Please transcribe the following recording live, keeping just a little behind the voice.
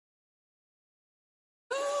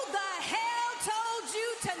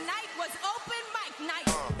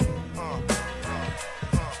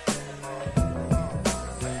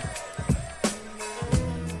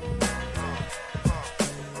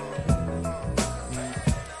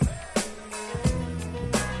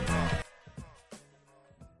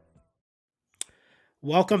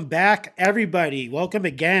Welcome back, everybody. Welcome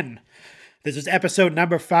again. This is episode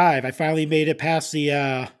number 5. I finally made it past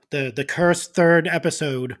the cursed third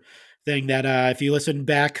episode thing that if you listen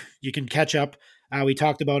back, you can catch up. We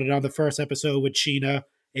talked about it on the first episode with Sheena,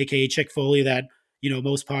 aka Chick Foley, that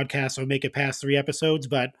most podcasts will make it past 3 episodes,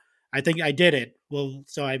 but I think I did it. Well,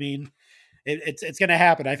 so I mean, it's gonna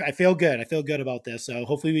happen. I feel good. I feel good about this. So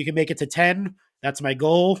hopefully we can make it to 10. That's my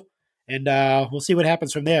goal, and we'll see what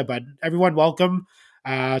happens from there. But everyone, welcome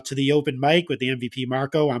to the open mic with the MVP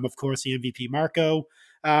Marco. I'm of course the MVP Marco,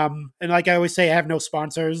 and like I always say, I have no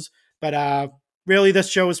sponsors, but really this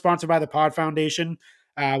show is sponsored by the Pod Foundation,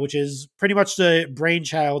 which is pretty much the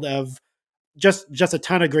brainchild of just a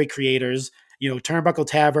ton of great creators. Turnbuckle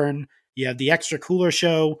Tavern. You have the Extra Cooler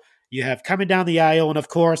Show. You have Coming Down the Aisle, and of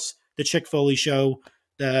course the Chick Foley Show,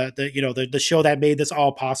 the show that made this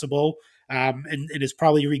all possible. And is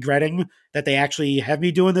probably regretting that they actually have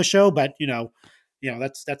me doing the show, but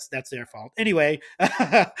that's their fault. Anyway,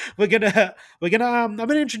 I'm gonna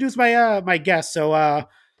introduce my guest. So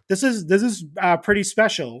this is pretty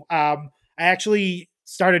special. I actually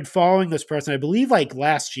started following this person, I believe, like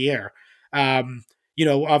last year.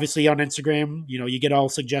 Obviously on Instagram, you get all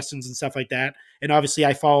suggestions and stuff like that. And obviously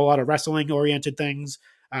I follow a lot of wrestling oriented things,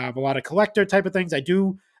 a lot of collector type of things. I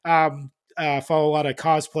do follow a lot of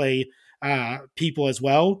cosplay people as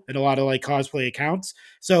well, and a lot of like cosplay accounts.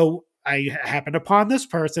 So I happened upon this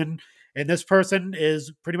person, and this person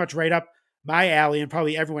is pretty much right up my alley and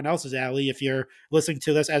probably everyone else's alley if you're listening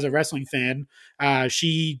to this as a wrestling fan.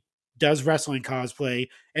 She does wrestling cosplay,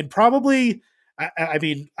 and probably, I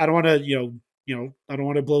mean, I don't want to, I don't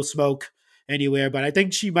want to blow smoke anywhere, but I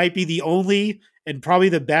think she might be the only and probably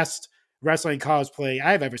the best wrestling cosplay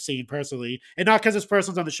I've ever seen personally, and not because this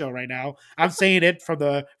person's on the show right now. I'm saying it from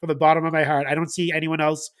the bottom of my heart. I don't see anyone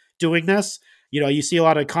else doing this. You see a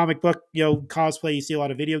lot of comic book, cosplay. You see a lot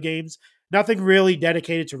of video games. Nothing really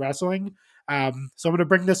dedicated to wrestling. So I'm going to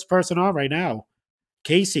bring this person on right now.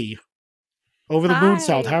 Casey, over the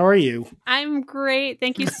Moonsault. Hi, How are you? I'm great.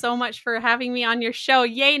 Thank you so much for having me on your show.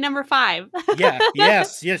 Yay, number 5. Yeah.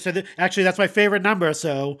 Yes. Yes. So actually, that's my favorite number.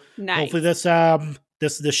 So Nice. hopefully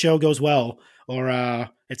this show goes well, or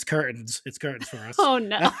it's curtains. It's curtains for us. Oh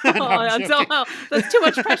no, No, I'm joking. that's too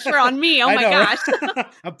much pressure on me. Oh I my know, gosh. right?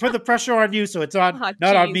 I'm putting the pressure on you, so it's on Oh,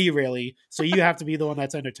 not on geez. me really. So you have to be the one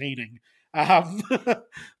that's entertaining. Um,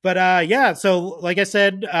 but yeah. So like I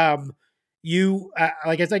said, you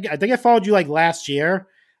like I think I followed you like last year,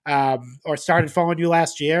 or started following you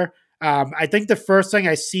last year. I think the first thing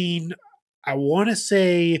I seen, I want to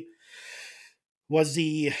say, was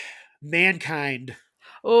the Mankind.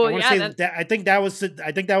 Oh I want to yeah, say that that I think that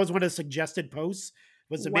was one of the suggested posts.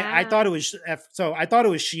 Was the man? I thought it wow. was I thought it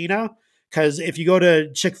was Sheena, because if you go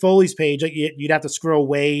to Chick Foley's page, like, you'd have to scroll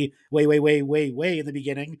way in the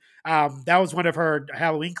beginning. That was one of her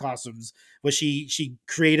Halloween costumes. Was she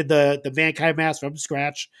created the Mankind mask from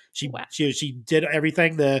scratch? Wow. She did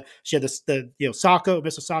everything. She had the Sacco,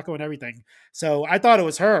 Mr. Sacco, and everything. So I thought it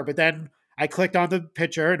was her, but then I clicked on the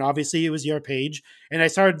picture, and obviously it was your page. And I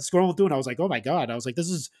started scrolling through, and I was like, oh my god! I was like,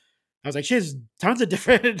 she has tons of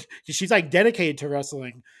different. She's like dedicated to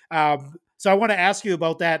wrestling. So I want to ask you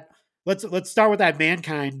about that. Let's start with that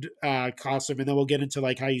Mankind costume, and then we'll get into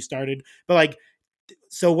like how you started. But like,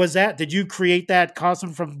 so was that? Did you create that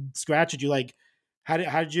costume from scratch? Did you like? How did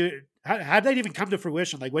that even come to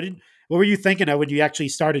fruition? Like, what were you thinking of when you actually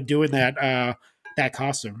started doing that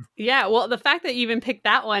costume? Yeah, well, the fact that you even picked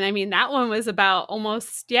that one, I mean, that one was about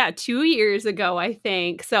almost 2 years ago, I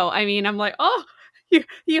think. So, I mean, I'm like, oh,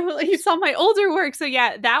 you saw my older work. So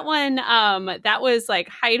yeah, that one, that was like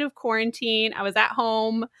height of quarantine. I was at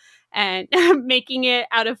home and making it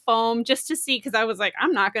out of foam just to see, because I was like,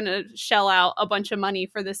 I'm not gonna shell out a bunch of money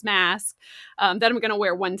for this mask that I'm gonna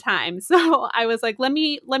wear one time. So I was like, let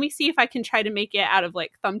me see if I can try to make it out of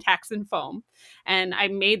like thumbtacks and foam. And I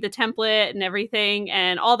made the template and everything,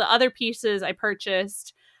 and all the other pieces I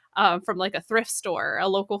purchased from like a thrift store, a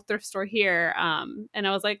local thrift store here. And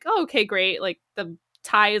I was like, oh, okay, great. Like the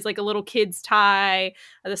tie is like a little kid's tie.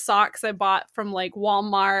 The socks I bought from like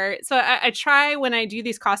Walmart. So I try, when I do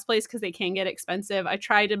these cosplays, because they can get expensive, I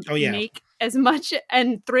try to Oh yeah. make as much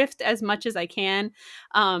and thrift as much as I can,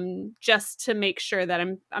 just to make sure that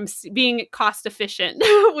I'm being cost efficient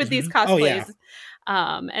with these Oh yeah. cosplays.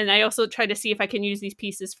 And I also try to see if I can use these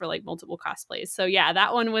pieces for like multiple cosplays. So yeah,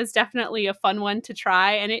 that one was definitely a fun one to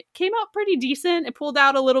try, and it came out pretty decent. It pulled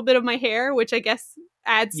out a little bit of my hair, which I guess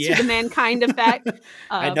adds to Yeah. the Mankind effect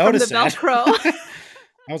I from the noticed that. Velcro.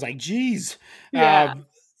 I was like, geez. Yeah.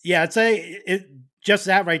 Yeah, I'd say it just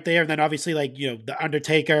that right there. And then obviously, like, the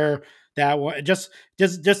Undertaker, that one, just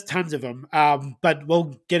tons of them. But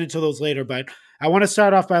we'll get into those later. But I want to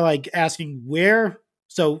start off by like asking where.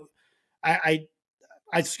 So I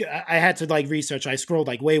I had to like research. I scrolled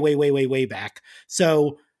like way back.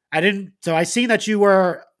 So I didn't. So I seen that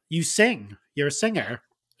you sing. You're a singer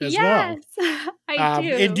as well. Yes, I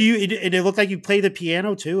And do do. you? And it looked like you play the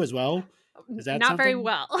piano too as well. Is that Not very something?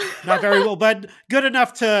 well. Not very well, but good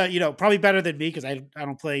enough to probably better than me because I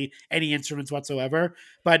don't play any instruments whatsoever.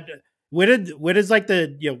 But where does like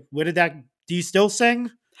the where did that? Do you still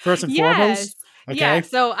sing first and Yes. foremost? Yeah, Okay.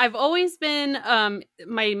 so I've always been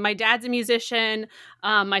my dad's a musician,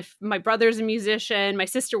 my brother's a musician, my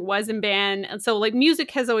sister was in band, and so like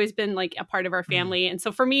music has always been like a part of our Mm. family. And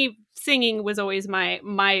so for me singing was always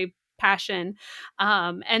my passion.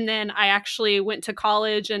 And then I actually went to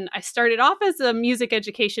college and I started off as a music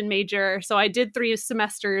education major. So I did 3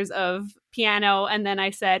 semesters of piano and then I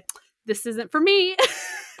said this isn't for me.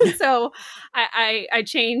 So I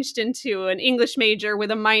changed into an English major with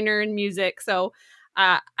a minor in music. So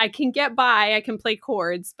I can get by, I can play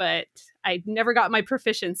chords, but I never got my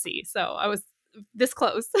proficiency. So I was this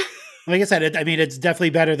close. Like I said, I mean, it's definitely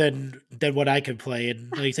better than what I could play. And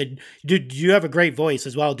like I said, you have a great voice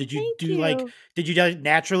as well. Did you Thank do like you. did you just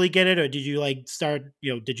naturally get it, or did you like start?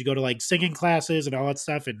 Did you go to like singing classes and all that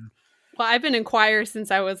stuff? And Well, I've been in choir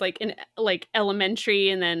since I was like in like elementary,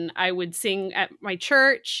 and then I would sing at my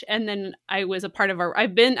church, and then I was a part of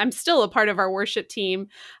I'm still a part of our worship team.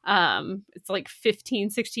 It's like 15,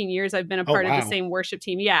 16 years I've been a oh part of the wow, same worship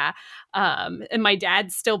team. Yeah. And my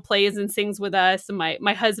dad still plays and sings with us, and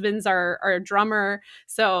my husband's our drummer.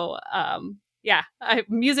 So yeah,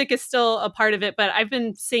 music is still a part of it, but I've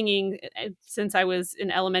been singing since I was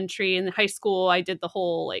in elementary and high school. I did the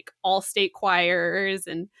whole like all state choirs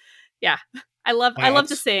and yeah, I wow, love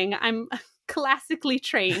to sing. I'm classically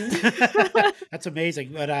trained. that's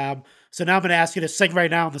amazing. But so now I'm going to ask you to sing right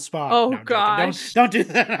now on the spot. Oh No, I'm joking. gosh. Don't do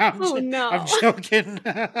that. Oh I'm no. joking.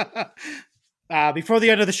 Before the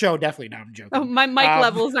end of the show, definitely. No, I'm Oh, joking. my mic Um,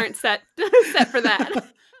 levels aren't set set for that.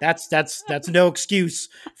 that's no excuse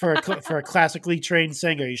for for a classically trained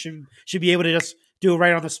singer. You should be able to just do it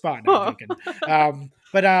right on the spot. No, I'm Oh. joking.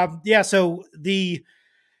 But yeah. So the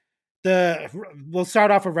we'll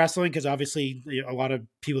start off with wrestling because obviously a lot of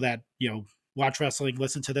people that watch wrestling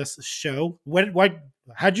listen to this show. What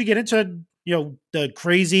how'd you get into the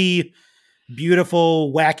crazy,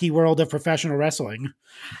 beautiful, wacky world of professional wrestling?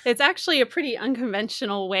 It's actually a pretty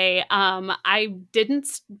unconventional way. I didn't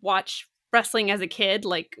watch wrestling as a kid.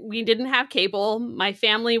 Like we didn't have cable. My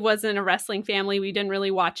family wasn't a wrestling family. We didn't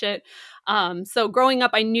really watch it. So growing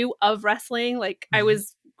up, I knew of wrestling. Like I Mhm.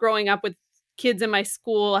 was growing up with kids in my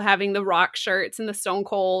school having the Rock shirts and the Stone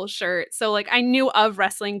Cold shirts. So like I knew of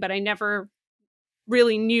wrestling, but I never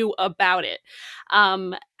really knew about it.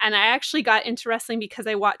 And I actually got into wrestling because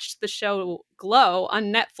I watched the show Glow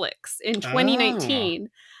on Netflix in Oh, 2019.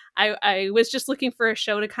 I was just looking for a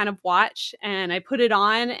show to kind of watch and I put it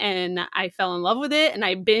on and I fell in love with it and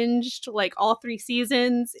I binged like all 3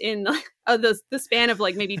 seasons in the span of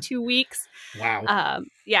like maybe 2 weeks. wow.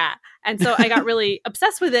 Yeah. And so I got really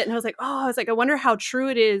obsessed with it and I was like, I wonder how true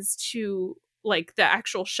it is to like the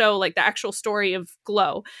actual show, like the actual story of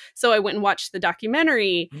Glow. So I went and watched the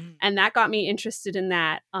documentary Mm. and that got me interested in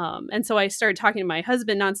that. And so I started talking to my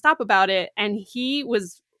husband nonstop about it. And he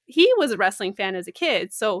was a wrestling fan as a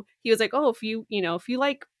kid. So he was like, oh, if you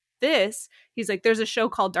like this, he's like, there's a show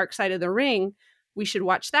called Dark Side of the Ring. We should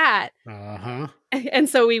watch that. Uh-huh. And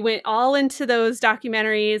so we went all into those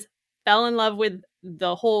documentaries, fell in love with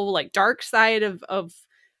the whole like dark side of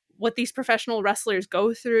what these professional wrestlers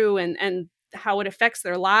go through and how it affects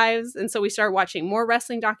their lives. And so we started watching more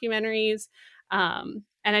wrestling documentaries.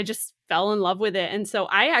 And I just fell in love with it. And so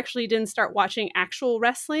I actually didn't start watching actual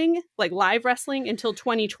wrestling, like live wrestling, until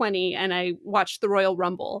 2020. And I watched the Royal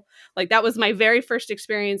Rumble. Like that was my very first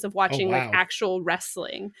experience of Oh watching like wow. actual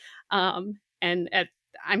wrestling. And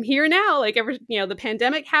I'm here now. Like the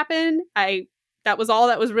pandemic happened. That was all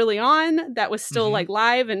that was really on. That was still Hmm. like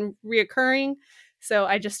live and reoccurring. So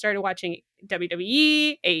I just started watching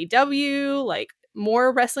WWE, AEW, like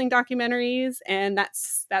more wrestling documentaries, and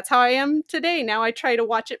that's how I am today. Now I try to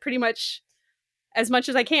watch it pretty much as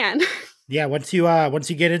I can. Yeah, once you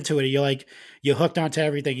get into it, you're hooked onto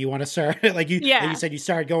everything. You want to start like you Yeah. said you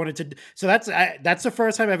started going into so that's the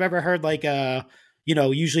first time I've ever heard like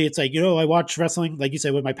usually it's like I watch wrestling like you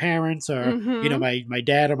said with my parents or Mhm. my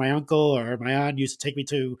dad or my uncle or my aunt used to take me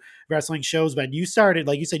to wrestling shows, but you started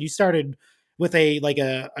like you said you started with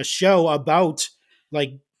a show about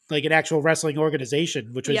like an actual wrestling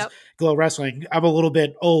organization, which was Yep. Glow Wrestling. I'm a little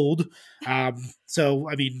bit old, so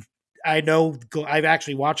I mean I know I've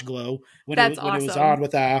actually watched Glow That's when it was on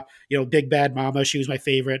awesome. with Big Bad Mama. She was my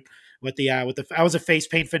favorite with the I was a face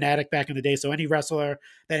paint fanatic back in the day. So any wrestler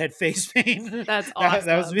that had face paint That's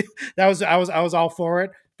that was me. awesome. I was all for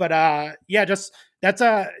it. But yeah, just that's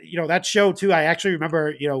that show too. I actually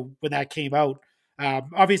remember when that came out.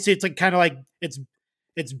 Obviously, it's like kind of like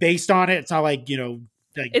it's based on it. It's not like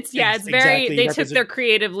like It's very, exactly they took represent. their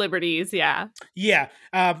creative liberties. Yeah. Yeah,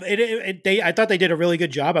 they I thought they did a really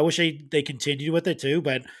good job. I wish they continued with it too.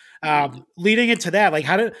 But Mhm. leading into that, like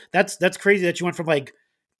how did that's crazy that you went from like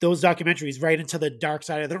those documentaries right into the dark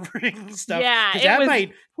side of the ring stuff Yeah, because it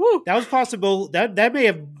was, whew. that was possible that may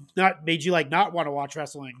have not made you like not want to watch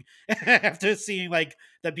wrestling after seeing like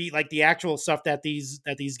the actual stuff that these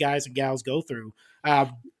guys and gals go through.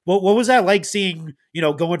 What was that like seeing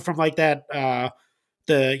going from like that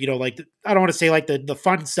the like I don't want to say like the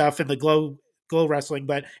fun stuff and the glow wrestling,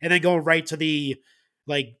 but and then going right to the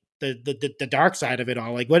like the dark side of it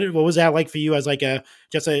all. Like what was that like for you as like a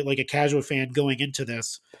just a like a casual fan going into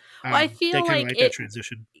this? Well, I They feel kind of like like that it,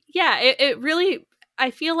 transition. yeah, it really,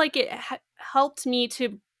 I feel like it helped me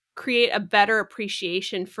to create a better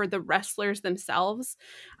appreciation for the wrestlers themselves.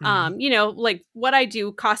 Mhm. Like what I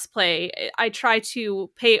do, cosplay, I try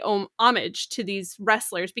to pay homage to these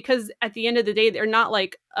wrestlers because at the end of the day, they're not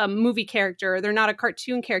like a movie character, they're not a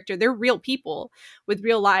cartoon character, they're real people with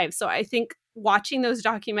real lives. So I think watching those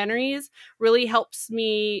documentaries really helps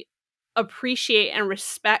me appreciate and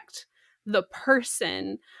respect the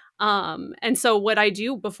person. And so what I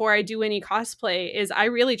do before I do any cosplay is I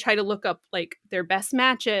really try to look up like their best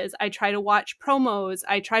matches. I try to watch promos.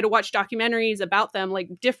 I try to watch documentaries about them, like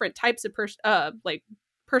different types of like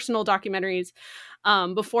personal documentaries,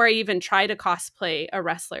 before I even try to cosplay a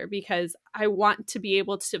wrestler, because I want to be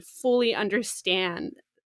able to fully understand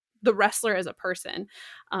the wrestler as a person.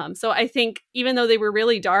 So I think even though they were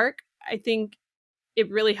really dark, I think it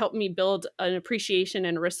really helped me build an appreciation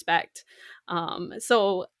and respect.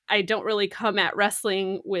 So I don't really come at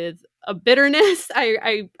wrestling with a bitterness.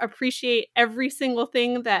 I appreciate every single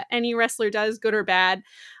thing that any wrestler does, good or bad.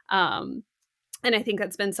 Um, and I think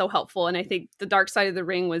that's been so helpful. And I think the dark side of the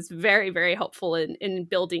ring was very, very helpful in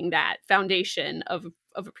building that foundation of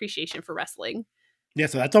appreciation for wrestling. Yeah,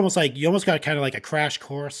 so that's almost like you almost got kind of like a crash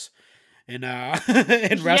course in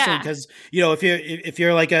in wrestling Yeah. because if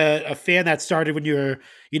you're like a fan that started when you were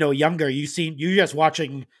younger, you just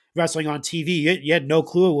watching wrestling on TV, you had no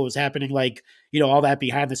clue what was happening, like all that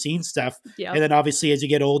behind the scenes stuff, and Yep. then obviously as you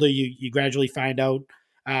get older, you gradually find out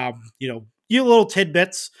you little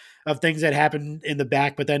tidbits of things that happen in the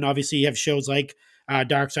back, but then obviously you have shows like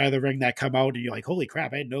Dark Side of the Ring that come out, and you're like, holy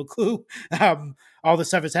crap, I had no clue. um, all this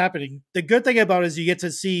stuff is happening. The good thing about it is you get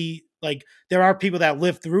to see like there are people that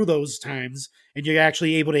live through those times, and you're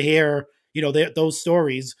actually able to hear those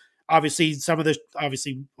stories. Obviously, I'm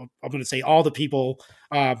going to say all the people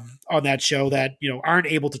on that show that aren't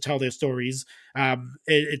able to tell their stories.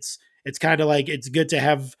 It's kind of like it's good to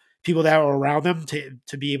have people that are around them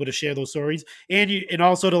to be able to share those stories, and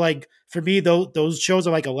also to like for me those shows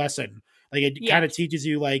are like a lesson. Like it kind of Yes. teaches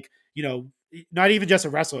you like not even just a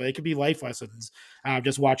wrestler, it could be life lessons.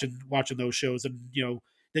 Just watching those shows, and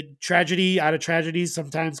the tragedy out of tragedies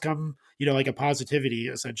sometimes come like a positivity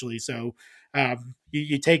essentially. So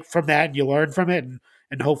you take from that and you learn from it,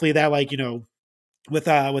 and hopefully that like with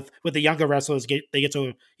the younger wrestlers they get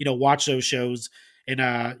to watch those shows and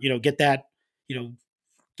get that you know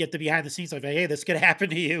get the behind the scenes like hey, this could happen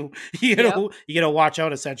to you. Yep. You gotta watch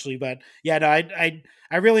out essentially. But yeah, no,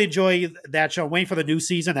 I really enjoy that show. I'm waiting for the new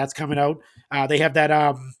season that's coming out. They have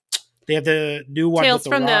that they have the new one with Tales The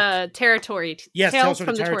from Rock. the territory. Yes, Tales Tales from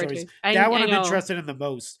the from the Territories. territory. That one I I'm know. interested in the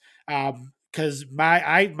most because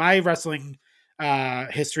my wrestling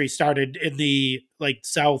history started in the like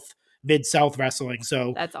South mid South wrestling.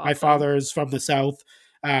 So That's my awesome. father is from the South.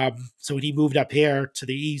 So when he moved up here to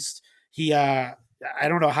the East, he I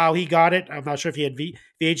don't know how he got it. I'm not sure if he had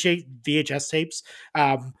VHS tapes,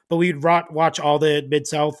 but we'd watch all the mid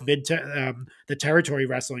South, the territory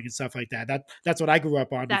wrestling and stuff like that. That's what I grew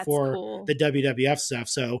up on That's before cool. the WWF stuff.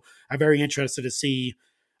 So I'm very interested to see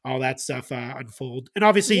all that stuff unfold. And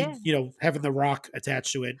obviously, Yeah. having the Rock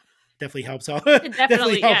attached to it definitely helps out. It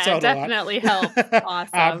Definitely definitely, helps yeah, it out a lot. definitely helps.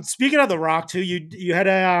 Awesome. Speaking of the Rock, too, you had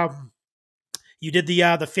a you did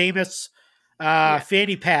the famous Yeah.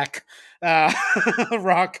 fanny pack uh,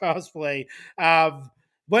 Rock cosplay. Um,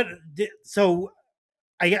 what? So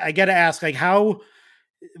I got to ask, like, how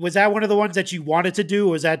was that one of the ones that you wanted to do?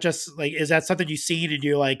 Or was that just like, is that something you've seen and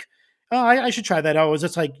you're like, oh, I should try that out? Or was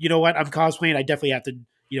just like, you know what, I'm cosplaying, I definitely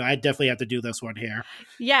have to do this one here.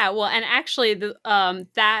 Yeah, well, and actually the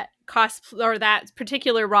that or that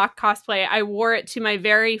particular Rock cosplay, I wore it to my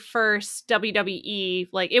very first WWE.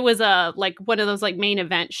 Like, it was a like one of those like main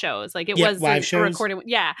event shows. Like, it Yeah, live wasn't a shows. recorded.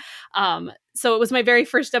 Yeah. So it was my very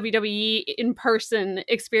first WWE in person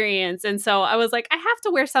experience, and so I was like, I have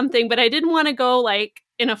to wear something, but I didn't want to go like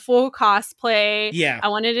in a full cosplay. Yeah. I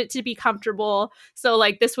wanted it to be comfortable. So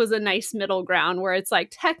like this was a nice middle ground where it's like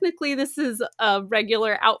technically this is a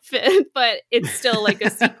regular outfit, but it's still like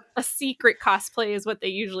a secret cosplay is what they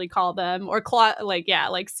usually call them, or like yeah,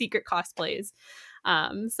 like secret cosplays.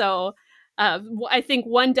 So I think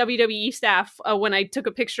one WWE staff, when I took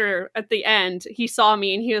a picture at the end, he saw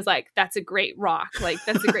me and he was like, "That's a great Rock. Like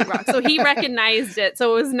that's a great Rock." So he recognized it.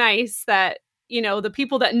 So it was nice that the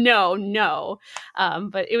people that know.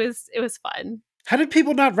 But it was fun. How did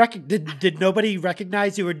people not did nobody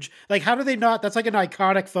recognize you? Or like, how do they not? That's like an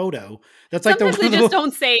iconic photo. That's like the Sometimes one they of just the.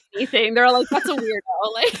 don't say anything. They're like, "That's a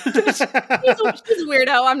weirdo." Like she's a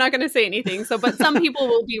weirdo. I'm not going to say anything. So, but some people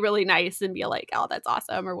will be really nice and be like, "Oh, that's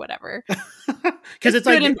awesome," or whatever. Because It's it's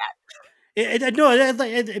good like and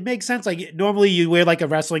bad. it makes sense. Like normally you wear like a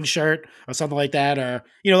wrestling shirt or something like that, or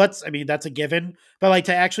that's a given. But like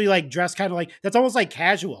to actually like dress kind of like that's almost like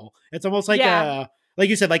casual. It's almost like Yeah. like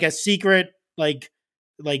you said, like a secret like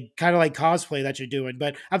kind of like cosplay that you're doing.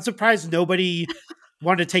 But I'm surprised nobody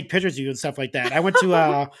wanted to take pictures of you and stuff like that. I went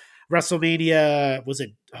to WrestleMania. Was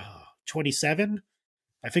it 27?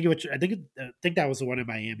 I think that was the one in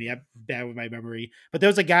Miami. I'm bad with my memory, but there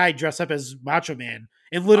was a guy dressed up as Macho Man,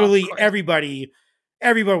 and Of literally course.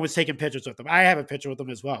 everyone was taking pictures with him. I have a picture with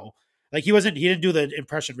him as well. Like he didn't do the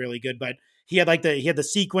impression really good, but he had the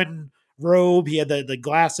sequin robe, he had the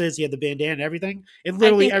glasses, he had the bandana and everything, and I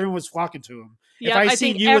literally think everyone was flocking to him. If Yep, I I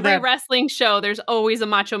seen think you in every that, wrestling show, there's always a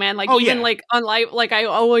Macho Man. Like oh even yeah, like on live, like I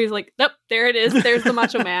always like, nope, there it is. There's the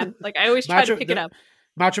Macho Man. Like I always try to Macho pick it up.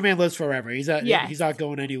 Macho Man lives forever. He's Yes, not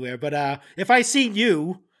going anywhere. But if I seen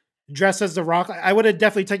you dressed as the Rock, I would have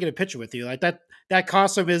definitely taken a picture with you. Like that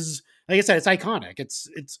costume is, like I said, it's iconic. It's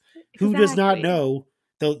who does not exactly. know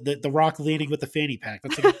the Rock leaning with the fanny pack?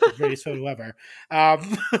 That's like the greatest photo ever.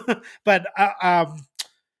 But I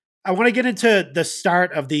want to get into the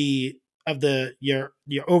start of your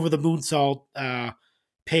over the Moonsault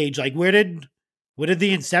page. Like where did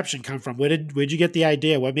the inception come from? Where'd you get the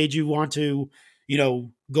idea? What made you want to,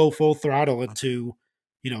 go full throttle into,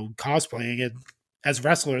 cosplaying and as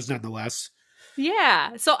wrestlers nonetheless?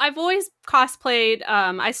 Yeah. So I've always cosplayed.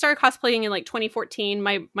 I started cosplaying in like 2014.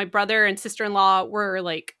 My brother and sister-in-law were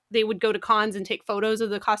like they would go to cons and take photos of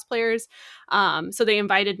the cosplayers. So they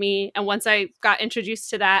invited me, and once I got introduced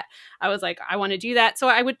to that, I was like, I want to do that. So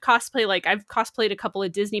I would cosplay. Like I've cosplayed a couple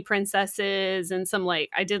of Disney princesses and some like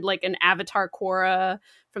I did like an Avatar Korra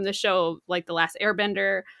from the show, like The Last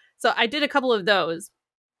Airbender. So I did a couple of those.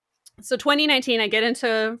 So 2019, I get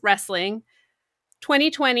into wrestling.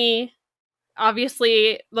 2020,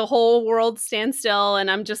 obviously the whole world stands still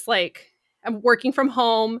and I'm just like I'm working from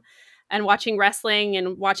home and watching wrestling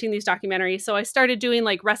and watching these documentaries. So I started doing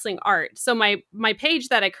like wrestling art. So my page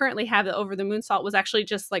that I currently have, the Over the Moonsault, was actually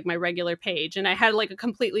just like my regular page, and I had like a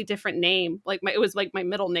completely different name. Like it was like my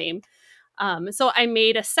middle name. So I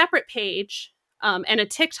made a separate page and a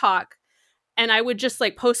TikTok, and I would just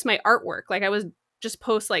like post my artwork. Like I would just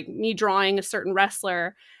post like me drawing a certain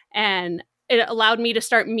wrestler, and it allowed me to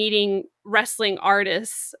start meeting wrestling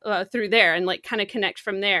artists through there and like kind of connect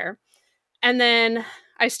from there. And then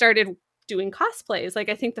I started doing cosplays. Like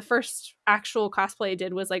I think the first actual cosplay I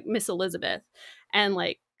did was like Miss Elizabeth, and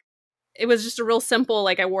like it was just a real simple,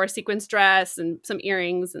 like I wore a sequins dress and some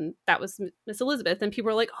earrings, and that was Miss Elizabeth. And people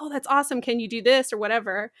were like, "Oh, that's awesome. Can you do this or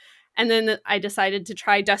whatever?" And then I decided to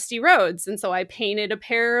try Dusty Roads, and so I painted a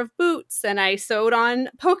pair of boots and I sewed on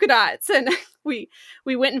polka dots, and we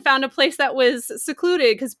went and found a place that was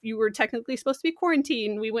secluded because you were technically supposed to be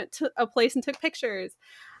quarantined. We went to a place and took pictures,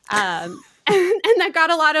 and that got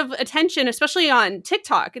a lot of attention, especially on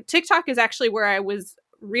TikTok. TikTok is actually where I was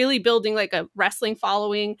really building like a wrestling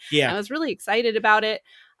following. Yeah, I was really excited about it.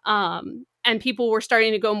 And people were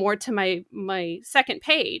starting to go more to my second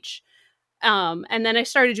page. And then I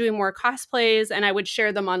started doing more cosplays, and I would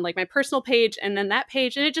share them on like my personal page and then that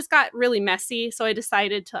page. And it just got really messy. So I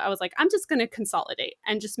was like, I'm just going to consolidate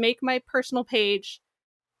and just make my personal page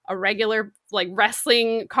a regular like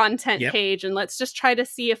wrestling content yep, page, and let's just try to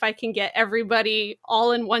see if I can get everybody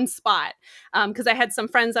all in one spot, because I had some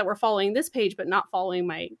friends that were following this page but not following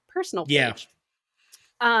my personal yeah, page.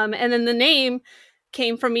 And then the name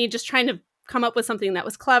came from me just trying to come up with something that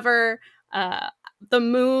was clever.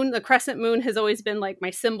 The crescent moon, has always been like my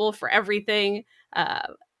symbol for everything.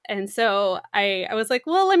 And so I was like,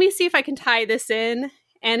 well, let me see if I can tie this in.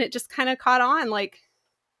 And it just kind of caught on. Like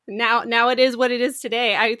Now it is what it is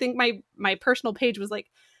today. I think my personal page was like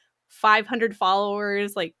 500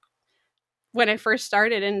 followers like when I first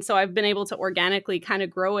started, and so I've been able to organically kind of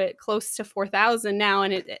grow it close to 4,000 now,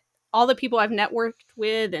 and all the people I've networked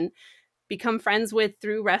with and become friends with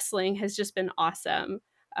through wrestling has just been awesome.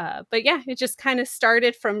 But yeah, it just kind of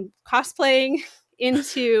started from cosplaying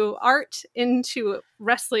into art into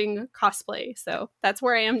wrestling cosplay. So that's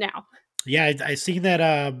where I am now. Yeah, I seen that.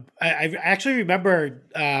 I actually remember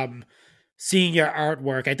seeing your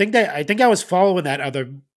artwork. I think I was following that other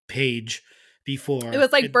page It before.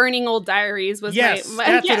 was like Burning Old Diaries was Yes, my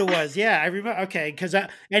that's what yeah. it was. Yeah, I remember. Okay, because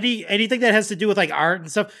anything that has to do with like art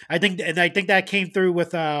and stuff, I think that came through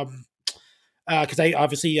with because I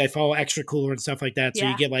obviously I follow Extra Cooler and stuff like that, so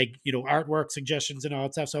you Yeah. get like artwork suggestions and all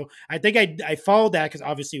that stuff. So I think I followed that because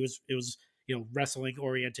obviously it was wrestling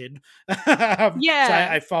oriented. So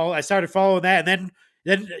Yeah. I started following that, and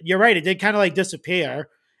then you're right, it did kind of like disappear,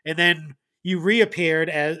 and then you reappeared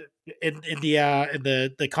as in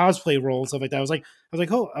the cosplay role and stuff like that. I was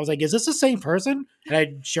like, is this the same person? And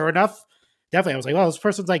I sure enough. Definitely, I was like, "Well, this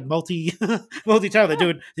person's like multi talent.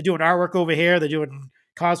 They're doing artwork over here. They're doing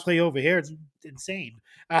cosplay over here. It's insane."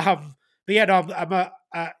 But yeah, no,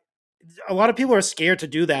 a lot of people are scared to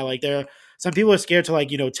do that. Like, some people are scared to like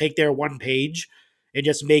take their one page and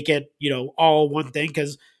just make it all one thing.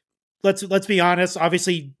 Because let's be honest.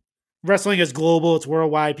 Obviously, wrestling is global. It's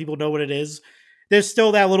worldwide. People know what it is. There's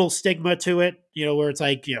still that little stigma to it, where it's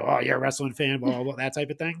like, oh, you're a wrestling fan, blah, blah, blah, that type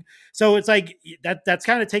of thing. So it's like that's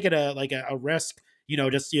kind of taking a risk,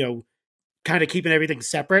 just kind of keeping everything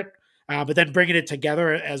separate, but then bringing it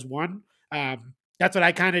together as one. That's what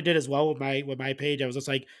I kind of did as well with my page. I was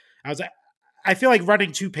like, I feel like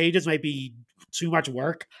running two pages might be too much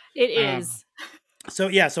work. It Um, is. so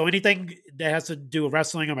yeah, so anything that has to do with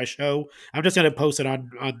wrestling on my show, I'm just gonna post it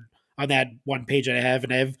on that one page that I have,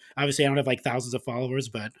 and obviously I don't have like thousands of followers,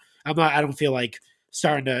 but I don't feel like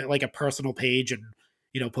starting to like a personal page and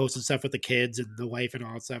posting stuff with the kids and the wife and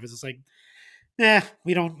all that stuff. It's just like, nah,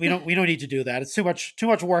 we don't need to do that. It's too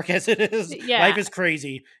much work as it is. Life Yeah. is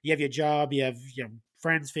crazy. You have your job, you have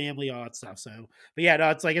friends, family, all that stuff. So, but yeah, no,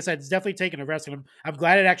 it's like I said, it's definitely taking a risk, and I'm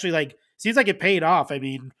glad it actually like seems like it paid off. I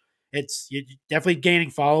mean, you're definitely gaining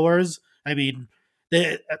followers. I mean,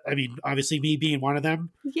 obviously me being one of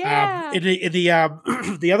them. Yeah. In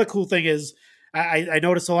the the other cool thing is I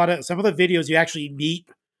noticed a lot of some of the videos you actually meet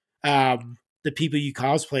the people you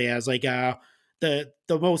cosplay as. Like the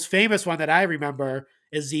most famous one that I remember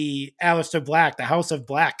is the Aleister Black, the House of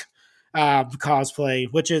Black cosplay,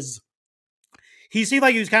 which is he seemed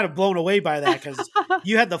like he was kind of blown away by that because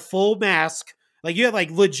you had the full mask, like you had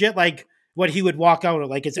like legit like what he would walk out of,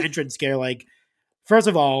 like his entrance gear. Like, first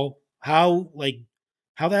of all, how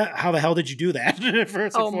the hell did you do that?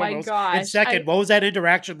 First and Oh my foremost, and gosh. I second, what was that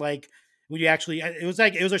interaction like when you actually? It was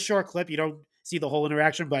a short clip. You don't see the whole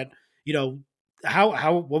interaction, but you know how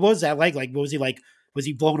what was that like? Like, what was he like? Was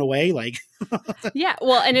he blown away? Like, Yeah,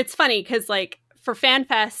 well, and it's funny because like for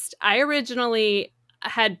FanFest, I originally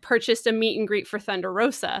had purchased a meet and greet for Thunder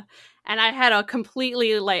Rosa, and I had a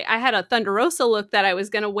completely like I had a Thunder Rosa look that I was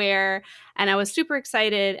going to wear, and I was super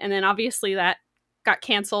excited, and then obviously that got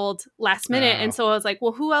canceled last minute, and uh, so I was like,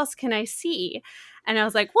 well, who else can I see? And I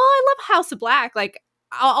was like, well, I love House of Black, like.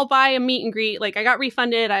 I'll buy a meet and greet. Like I got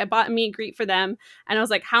refunded. I bought a meet and greet for them, and I was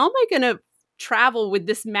like, "How am I going to travel with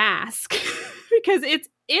this mask?" Because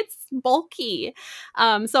it's bulky.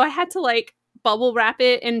 So I had to like bubble wrap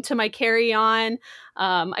it into my carry-on.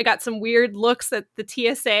 I got some weird looks at the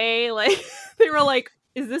TSA. Like they were like,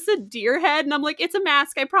 "Is this a deer head?" And I'm like, "It's a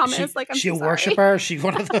mask, I promise." Like I'm she so a sorry. worshiper? Is she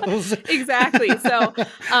one of those? Exactly. So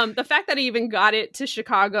the fact that I even got it to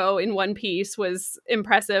Chicago in one piece was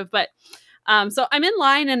impressive. But so I'm in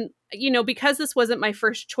line, and because this wasn't my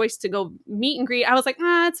first choice to go meet and greet, I was like,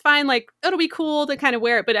 it's fine. Like it'll be cool to kind of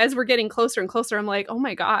wear it. But as we're getting closer and closer, I'm like, oh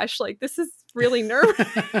my gosh, like this is really nerve.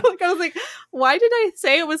 Like I was like, why did I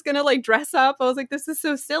say I was gonna like dress up? I was like, this is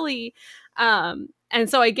so silly. And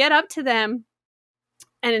so I get up to them,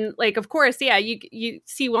 and like of course, yeah, you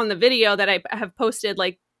see on the video that I have posted,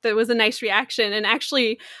 like there was a nice reaction, and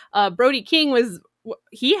actually Brody King was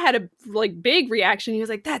he had a like big reaction. He was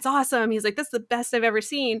like, that's awesome. He's like, that's the best I've ever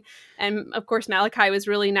seen. And of course Malachi was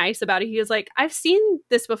really nice about it. He was like, I've seen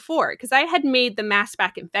this before, because I had made the mask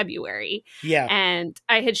back in February Yeah. and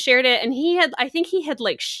I had shared it, and I think he had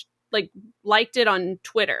like like liked it on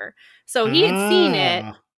Twitter, so he had seen it.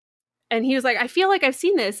 Ah. And he was like, I feel like I've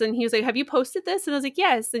seen this. And he was like, have you posted this? And I was like,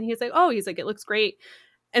 yes. And he was like, oh, he's like, it looks great.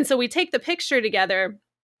 And so we take the picture together,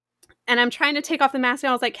 and I'm trying to take off the mask, and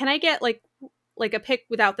I was like, can I get like a pic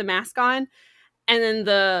without the mask on? And then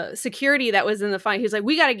the security that was in the fine, he was like,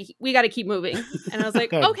 we gotta keep moving. And I was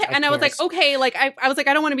like, okay. Of And I was like, course. okay, like I was like,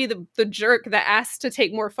 I don't want to be the jerk that asked to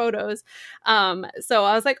take more photos. So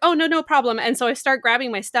I was like, oh, no problem. And so I start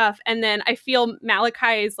grabbing my stuff, and then I feel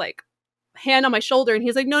Malachi's like hand on my shoulder, and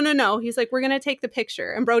he's like, no, no, no. He's like, we're gonna take the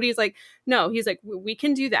picture. And Brody's like, no, he's like, we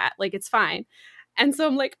can do that. Like, it's fine. And so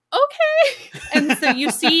I'm like, okay. And so you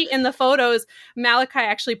see in the photos, Malachi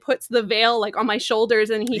actually puts the veil like on my shoulders,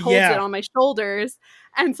 and he holds it Yeah. on my shoulders.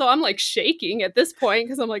 And so I'm like shaking at this point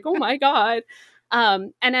because I'm like, oh my God.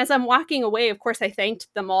 And as I'm walking away, of course, I thanked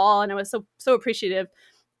them all, and I was so appreciative.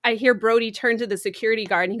 I hear Brody turn to the security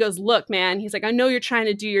guard, and he goes, look, man, he's like, I know you're trying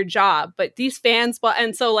to do your job, but these fans,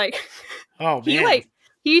 and so like, Oh he man. like,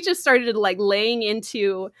 he just started like laying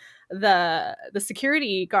into the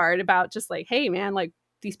security guard about just like, hey man, like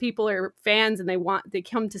these people are fans and they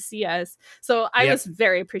come to see us. So I Yep. was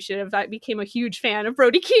very appreciative. I became a huge fan of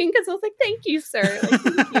Brody King because I was like, thank you, sir. Like,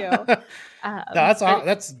 thank you. No, But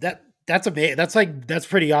that's amazing. That's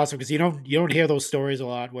pretty awesome because you don't hear those stories a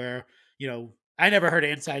lot where I never heard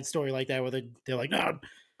an inside story like that where they're like, no,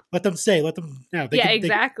 let them stay, let them, no, they yeah, could they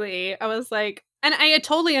exactly. I was like, and I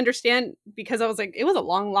totally understand because I was like, it was a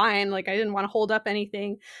long line. Like I didn't want to hold up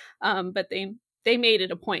anything. But they made it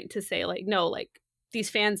a point to say like, no, like these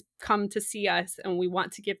fans come to see us and we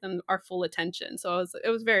want to give them our full attention. So it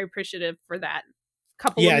was very appreciative for that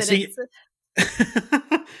couple of yeah, minutes.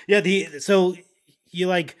 see. Yeah, the so you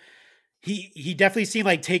like he definitely seemed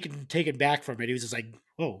like taken back from it. He was just like,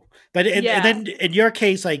 whoa. But and Yeah. then in your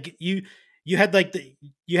case, like you had like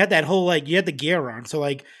you had that whole like you had the gear on, so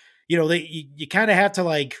like you kind of have to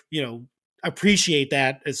like appreciate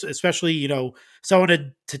that, especially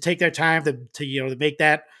someone to take their time to to make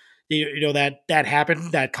that that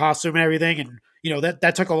happen, that costume and everything, and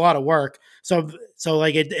that took a lot of work. So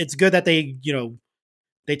like it's good that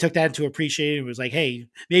they took that into appreciation. It was like, hey,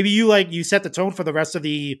 maybe you set the tone for the rest of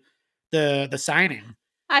the signing.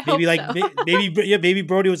 I Maybe hope like so. maybe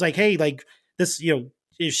Brody was like, hey, like this,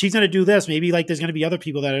 if she's gonna do this, maybe like there's gonna be other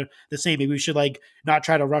people that are the same. Maybe we should like not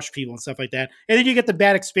try to rush people and stuff like that. And then you get the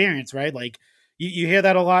bad experience, right? Like you hear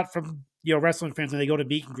that a lot from wrestling fans when they go to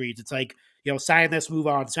meet and greets. It's like sign this, move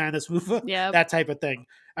on, sign this, move on, Yep. that type of thing.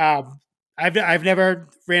 I've never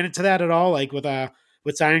ran into that at all. Like with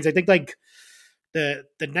signings, I think like the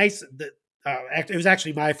nice the it was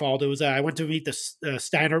actually my fault. It was I went to meet the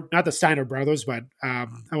Steiner, not the Steiner brothers, but I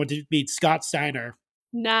went to meet Scott Steiner,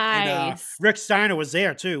 and Nice. Rick Steiner was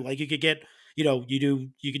there too. Like you could get you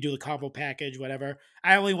could do the combo package, whatever.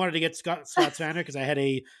 I only wanted to get Scott Steiner because I had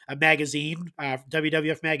a magazine,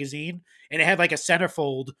 WWF magazine, and it had like a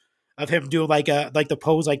centerfold of him doing like the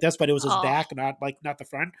pose like this, but it was his Oh, back, not the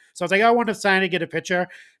front. So I was like, I want to sign and get a picture.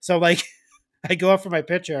 So like I go up for my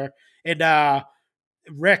picture, and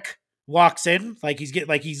Rick walks in, like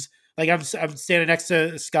he's like I'm standing next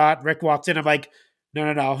to Scott. Rick walks in. I'm like,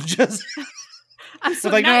 no, just I'm I'm so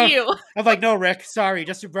like not no, you. I'm like no, Rick, sorry,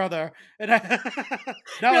 just your brother. And not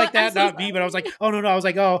You're like, like I'm that, so not me, but I was like, sorry. oh no, I was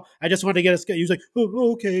like, oh, I just wanted to get a. He was like,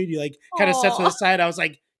 oh, okay, and he like kind of steps to the Oh. side. I was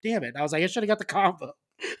like, damn it, I was like, I should have got the combo.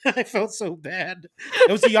 I felt so bad.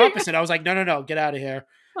 It was the opposite. I was like, no, get out of here.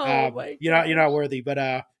 Oh my You're not gosh. worthy. But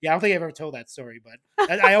yeah, I don't think I've ever told that story.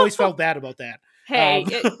 But I always felt bad about that. Hey,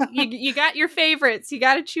 Um, you got your favorites. You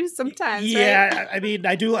got to choose sometimes, right? yeah, I mean,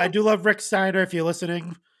 I do love Rick Steiner. If you're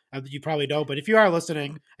listening, you probably don't, but if you are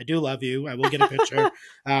listening, I do love you. I will get a picture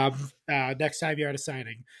next time you're at a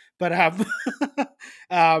signing. But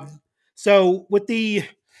um, so with the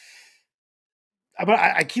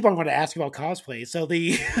I keep on wanting to ask you about cosplay. So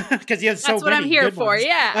the because you have so That's what I'm many here good for. ones.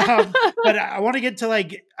 Yeah. But I want to get to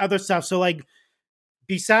like other stuff. So like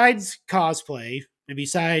besides cosplay and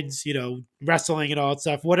besides wrestling and all that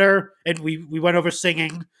stuff, what are and we went over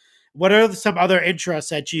singing. What are some other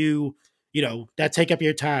interests that that take up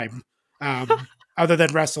your time, other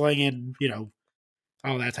than wrestling and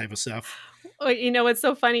all that type of stuff? Well, it's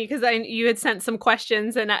so funny because you had sent some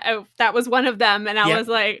questions, and that was one of them, and I Yep. was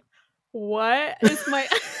like, "What is my?"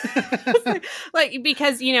 like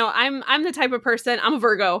because I'm the type of person, I'm a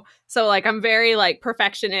Virgo, so like I'm very like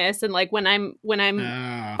perfectionist, and like when I'm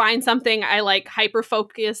uh, find something, I like hyper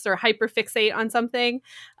focus or hyper fixate on something.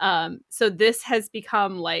 So this has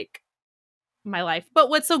become like my life. But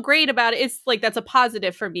what's so great about it is like that's a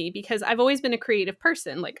positive for me because I've always been a creative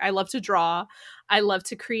person. Like I love to draw, I love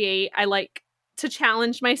to create, I like to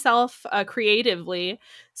challenge myself creatively.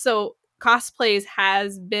 So cosplays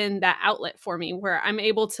has been that outlet for me where I'm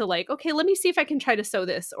able to like, okay, let me see if I can try to sew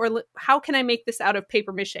this or how can I make this out of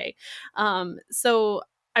paper mache. So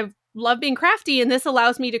I love being crafty, and this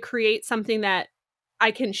allows me to create something that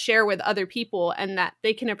I can share with other people and that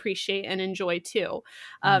they can appreciate and enjoy too.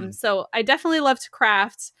 Mm. So I definitely love to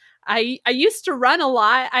craft. I used to run a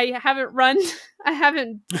lot. I haven't run I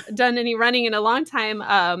haven't done any running in a long time.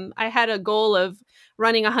 I had a goal of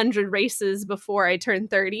running 100 races before I turned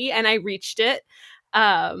 30 and I reached it. So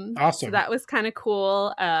Awesome. that was kind of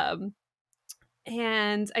cool.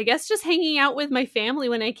 And I guess just hanging out with my family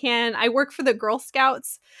when I can. I work for the Girl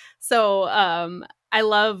Scouts, so I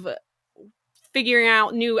love figuring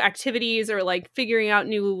out new activities or like figuring out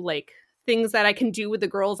new like things that I can do with the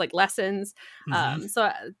girls, like lessons. Hmm. So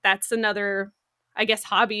that's another, I guess,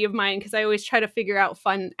 hobby of mine because I always try to figure out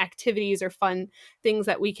fun activities or fun things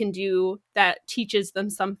that we can do that teaches them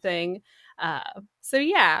something. So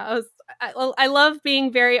yeah, I love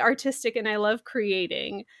being very artistic and I love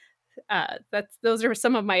creating. Those are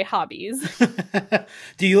some of my hobbies.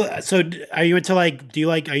 Do you so are you into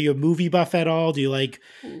like are you a movie buff at all? Ooh. Do you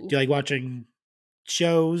like watching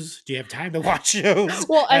shows? Do you have time to watch shows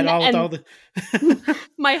Well, at all with all and the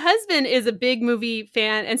my husband is a big movie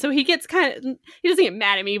fan, and so he gets kind of he doesn't get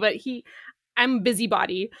mad at me, but I'm a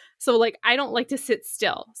busybody, so like I don't like to sit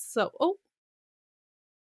still. So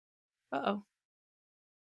oh,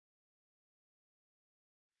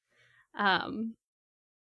 um,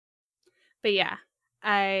 but yeah,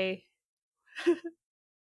 I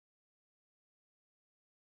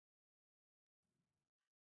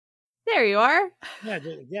there you are. Yeah,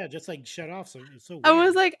 yeah, just like shut off. So it's so I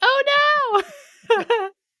was weird. like, oh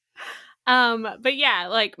no. But yeah,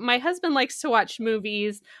 like my husband likes to watch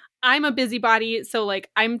movies. I'm a busybody, so like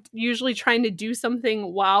I'm usually trying to do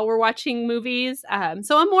something while we're watching movies.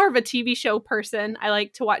 So I'm more of a TV show person. I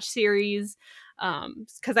like to watch series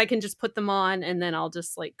because I can just put them on and then I'll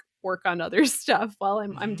just like work on other stuff while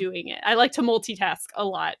I'm Hmm. doing it. I like to multitask a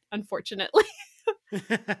lot, unfortunately.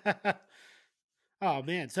 Oh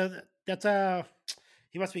man, so that's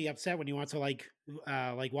he must be upset when you want to like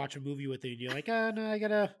watch a movie with you and you're like, oh no, I'm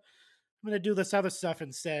gonna do this other stuff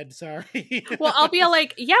instead. Sorry. Well, I'll be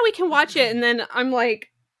like, yeah, we can watch it, and then I'm like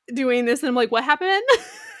doing this, and I'm like, what happened?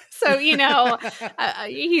 So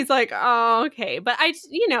he's like, oh, okay, but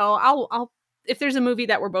I'll if there's a movie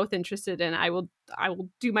that we're both interested in, I will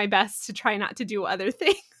do my best to try not to do other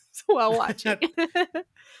things while watching.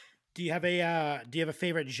 Do you have a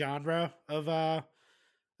favorite genre of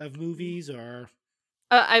movies or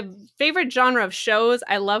I favorite genre of shows.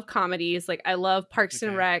 I love comedies. Like I love Parks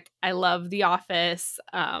and okay, Rec. I love The Office.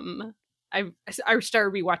 I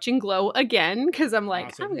started rewatching Glow again because I'm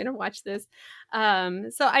like I'm awesome. gonna watch this.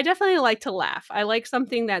 So I definitely like to laugh. I like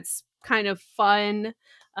something that's kind of fun.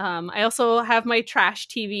 I also have my trash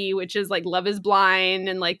TV, which is like Love Is Blind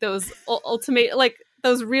and like those ultimate like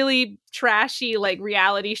those really trashy like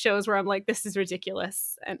reality shows where I'm like this is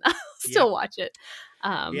ridiculous and I'll still Yep. watch it.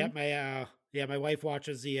 Yep, Um, my wife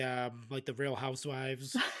watches the like the Real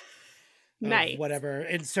Housewives of Nice. whatever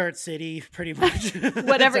insert city pretty much. It's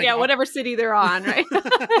Whatever, like yeah, whatever city they're on, right?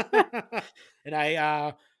 and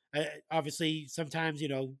I obviously sometimes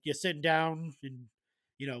you're sitting down and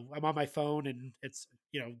I'm on my phone and it's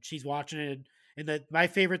she's watching it and my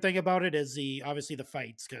favorite thing about it is the obviously the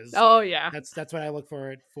fights because Oh yeah. that's what I look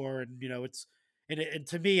for it for and it's and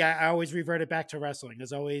to me I always revert it back to wrestling.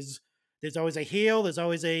 There's always a heel, there's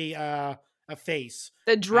always a face.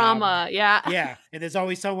 The Um, drama, yeah. yeah, and there's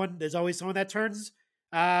always someone that turns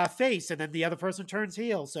face, and then the other person turns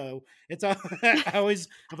heel. So it's I'm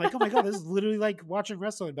like, oh my god, this is literally like watching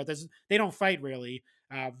wrestling, but they don't fight really.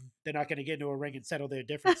 They're not going to get into a ring and settle their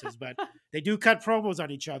differences, but they do cut promos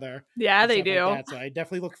on each other Yeah, and they stuff like do. that. So I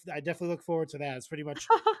definitely look forward to that. It's pretty much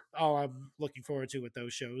all I'm looking forward to with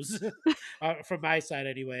those shows, from my side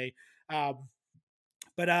anyway. Um,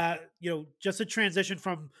 but just a transition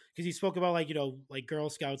from because you spoke about like like Girl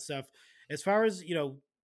Scout stuff. As far as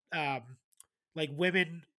um, like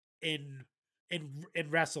women in in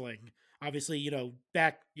wrestling, obviously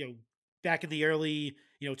back in the early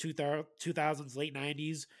 2000s, late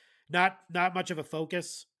 90s, not much of a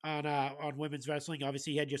focus on women's wrestling.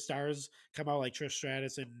 Obviously, you had your stars come out like Trish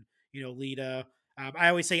Stratus and Lita. I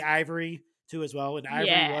always say Ivory too as well, and Ivory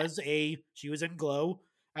Yeah. she was in Glow,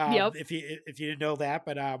 Yep. if you didn't know that,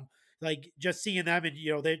 but like just seeing them, and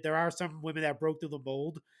there are some women that broke through the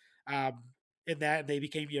mold, um, in that, and they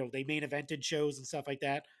became they main evented shows and stuff like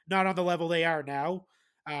that. Not on the level they are now,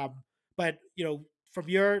 but from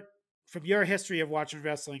your history of watching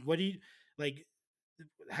wrestling, what do you like?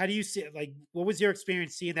 How do you see like what was your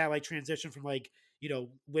experience seeing that like transition from like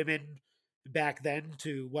women back then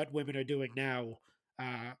to what women are doing now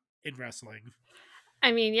in wrestling?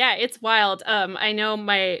 I mean, yeah, it's wild. I know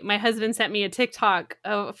my husband sent me a TikTok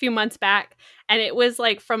a few months back, and it was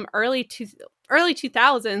like from early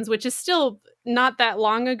 2000s, which is still not that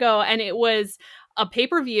long ago, and it was a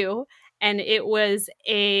pay-per-view, and it was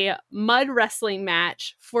a mud wrestling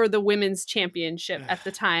match for the women's championship at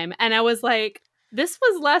the time. And I was like, this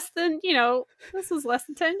was less than, this was less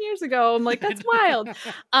than 10 years ago. I'm like, that's wild.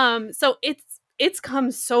 So it's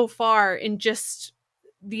come so far in just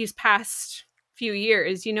these past few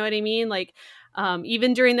years. You know what I mean? Like,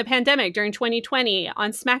 even during the pandemic, during 2020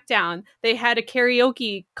 on SmackDown, they had a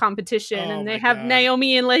karaoke competition, Oh and they my have god.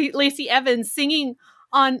 Naomi and Lacey Evans singing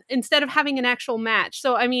on instead of having an actual match.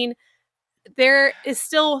 So I mean, there is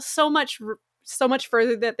still so much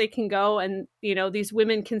further that they can go, and these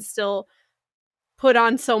women can still put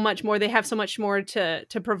on so much more. They have so much more to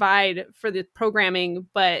provide for the programming,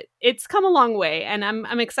 but it's come a long way, and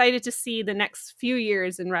I'm excited to see the next few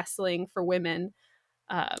years in wrestling for women.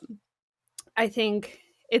 um, I think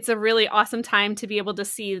it's a really awesome time to be able to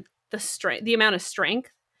see the amount of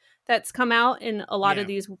strength that's come out in a lot of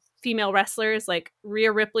Yeah. these female wrestlers, like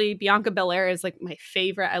Rhea Ripley. Bianca Belair is like my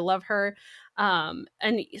favorite. I love her. And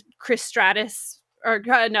Chris Stratus, or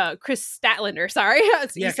no, Chris Statlander. Sorry, you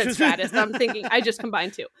Yeah. said Stratus. I'm thinking I just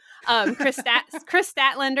combined two. Chris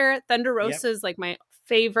Statlander, Thunder Yep. Rosa is like my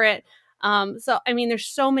favorite. So I mean, there's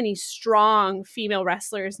so many strong female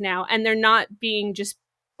wrestlers now, and they're not being just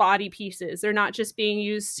body pieces. They're not just being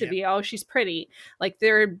used to Yep. be, oh, she's pretty. Like,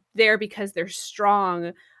 they're there because they're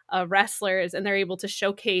strong wrestlers, and they're able to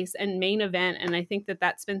showcase and main event. And I think that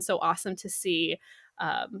that's been so awesome to see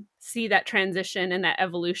that transition and that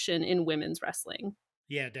evolution in women's wrestling.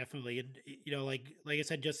 Yeah, definitely. And like I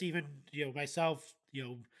said, just even myself,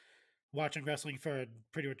 watching wrestling for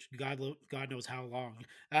pretty much God knows how long,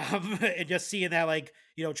 and just seeing that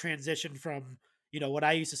transition from what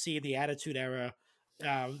I used to see in the Attitude Era,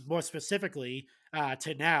 more specifically,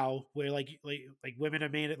 to now, where like women are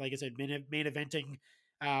like I said, main eventing,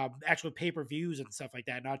 actual pay-per-views and stuff like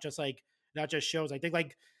that, not just shows. I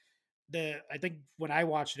think when I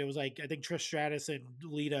watched it, it was like I think Trish Stratus and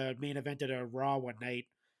Lita main evented a Raw one night,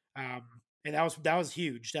 and that was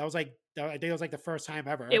huge. I think it was like the first time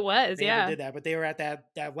It ever was, they ever yeah. did that. But they were at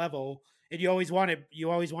that level, and you always wanted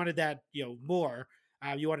that more.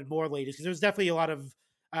 You wanted more ladies because there was definitely a lot of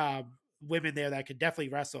women there that could definitely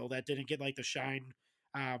wrestle that didn't get like the shine,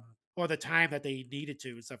 or the time that they needed to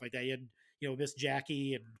and stuff like that. You had Miss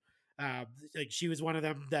Jackie, and like she was one of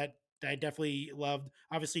them that I definitely loved.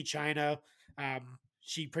 Obviously, China,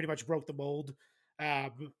 she pretty much broke the mold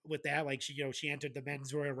with that. Like she entered the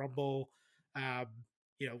men's Royal Rumble. Um,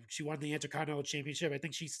 she won the Intercontinental Championship. I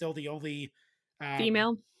think she's still the only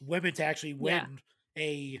Female. women to actually Yeah. win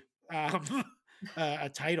a um, a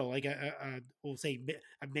title, like we'll say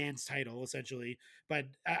a man's title, essentially. But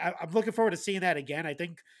I'm looking forward to seeing that again. I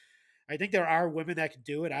think there are women that can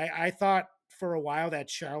do it. I thought for a while that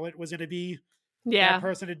Charlotte was going to be that Yeah.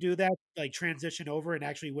 person to do that, like transition over and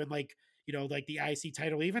actually win like the IC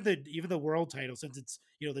title, even the world title, since it's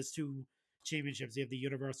there's two championships. You have the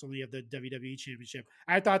Universal and you have the WWE Championship.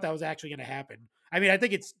 I thought that was actually going to happen. I mean, I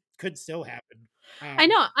think it's could still happen. I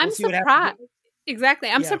know. We'll I'm see what happens. surprised. Exactly.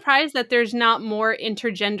 I'm Yeah. surprised that there's not more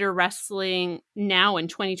intergender wrestling now in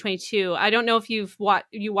 2022. I don't know if you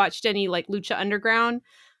watched any like Lucha Underground. Uh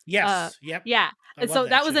Yes. Yep. yeah. I And love so that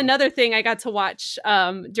that was show. another thing I got to watch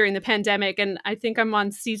during the pandemic, and I think I'm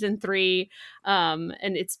on season 3.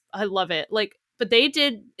 And I love it. Like, but they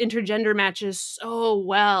did intergender matches so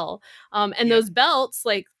well. And Yep. those belts,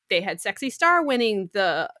 like, they had Sexy Star winning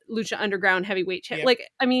the Lucha Underground heavyweight Yep. like,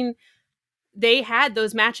 I mean, they had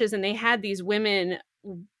those matches, and they had these women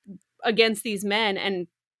against these men, and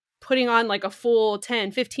putting on like a full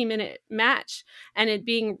 10-15 minute match, and it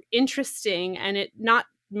being interesting, and it not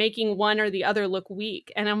making one or the other look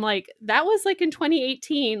weak. And I'm like, that was like in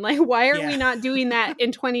 2018. Like, why are Yeah. we not doing that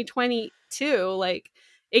in 2022? Like,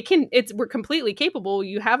 we're completely capable.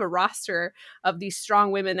 You have a roster of these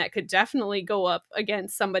strong women that could definitely go up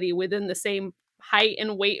against somebody within the same height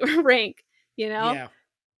and weight rank, you know? Yeah.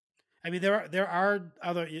 I mean, there are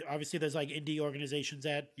other, obviously there's like indie organizations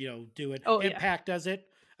that do it. Oh yeah. Impact does it.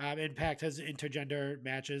 Impact has intergender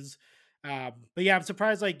matches. But yeah, I'm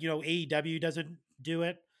surprised like AEW doesn't do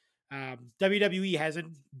it. WWE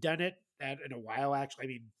hasn't done it in a while. Actually, I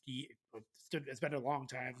mean, it's been a long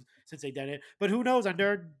time since they've done it. But who knows?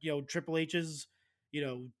 Under Triple H's you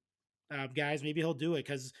know guys, maybe he'll do it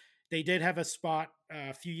because they did have a spot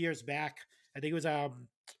a few years back. I think it was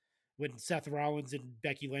when Seth Rollins and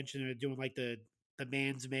Becky Lynch and they were doing like the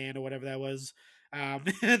man's man or whatever that was.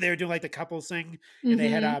 They were doing like the couples thing, and they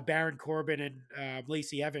had Mm-hmm. Baron Corbin and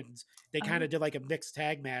Lacey Evans. They kind Oh. of did like a mixed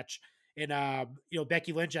tag match, and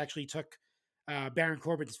Becky Lynch actually took Baron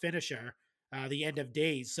Corbin's finisher, the End of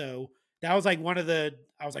Days. So that was like one of the.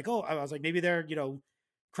 I was like, oh, I was like, maybe they're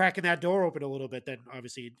cracking that door open a little bit. Then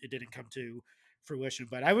obviously it didn't come to fruition,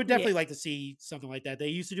 but I would Yeah. definitely like to see something like that. They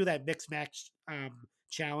used to do that mixed match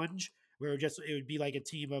challenge where it would be like a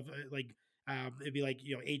team of it'd be like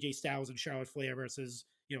AJ Styles and Charlotte Flair versus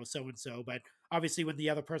so and so. But obviously when the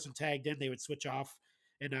other person tagged in, they would switch off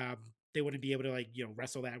and they wouldn't be able to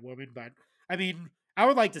wrestle that woman. But I mean, I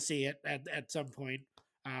would like to see it at some point.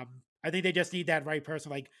 I think they just need that right person.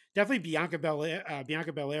 Like definitely Bianca Belair.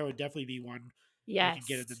 Bianca Belair would definitely be one they can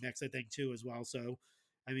get in the Yes. mix. I think too as well. So,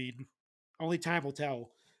 I mean, only time will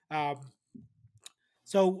tell. Um,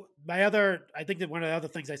 so I think that one of the other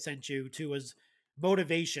things I sent you too was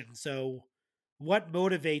motivation. So, what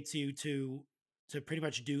motivates you to pretty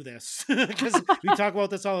much do this? Because we talk about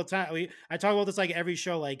this all the time. I talk about this like every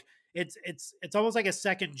show. Like it's almost like a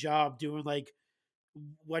second job doing like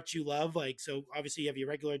what you love. Like, so obviously you have your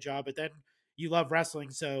regular job, but then you love wrestling.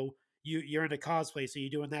 So you're into cosplay. So you're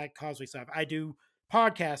doing that cosplay stuff. I do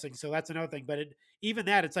podcasting. So that's another thing. But even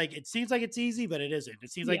that, it's like, it seems like it's easy, but it isn't. It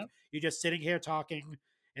seems like Yep. you're just sitting here talking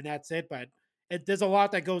and that's it. But there's a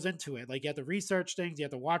lot that goes into it. Like you have to research things. You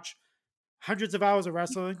have to watch hundreds of hours of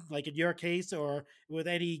wrestling, like in your case, or with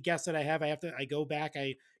any guests that I have. I go back,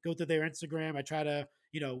 I go to their Instagram. I try to,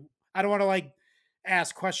 I don't want to like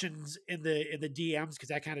ask questions in the DMs because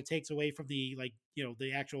that kind of takes away from the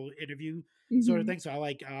the actual interview sort of Mhm. thing. So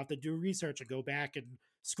I have to do research and go back and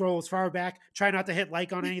scroll as far back. Try not to hit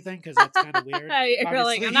like on anything because that's kind of weird, You're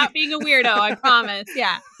like, I'm not obviously. being a weirdo, I promise.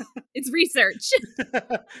 Yeah. It's research.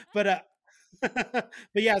 but but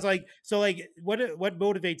yeah, it's like so like what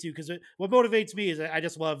motivates you? Because what motivates me is I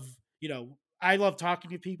just love I love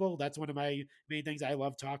talking to people. That's one of my main things. I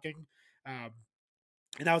love talking. Um,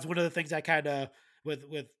 and that was one of the things I kind of with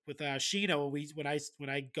Sheena when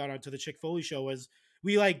I got onto the Chick Foley show was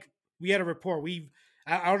we like we had a rapport.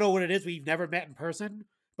 I don't know what it is. We've never met in person,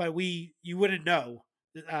 but you wouldn't know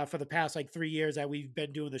for the past like 3 years that we've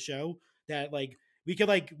been doing the show that like we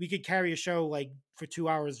could carry a show like for 2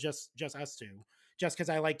 hours just us two just because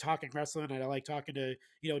I like talking wrestling and I like talking to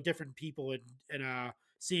different people and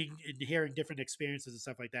seeing and hearing different experiences and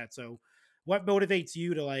stuff like that. So what motivates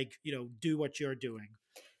you to like do what you're doing?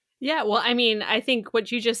 Yeah, well, I mean, I think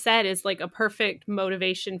what you just said is like a perfect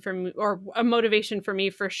motivation for me, or a motivation for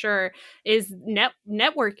me for sure, is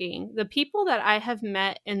networking. The people that I have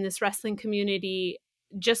met in this wrestling community,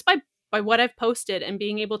 just by what I've posted and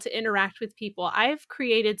being able to interact with people, I've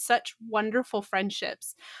created such wonderful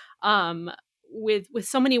friendships, with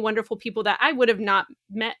so many wonderful people that I would have not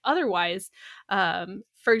met otherwise.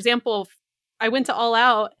 For example, I went to All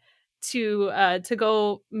Out to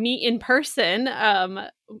go meet in person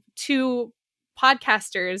two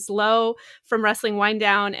podcasters, Low from Wrestling Wind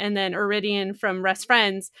Down and then Iridian from Rest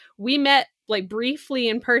Friends. We met like briefly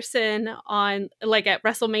in person on like at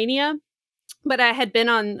WrestleMania, but I had been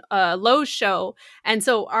on Low's show, and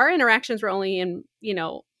so our interactions were only in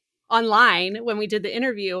online when we did the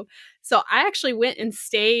interview. So I actually went and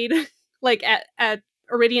stayed like at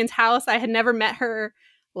Iridian's house. I had never met her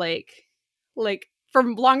like for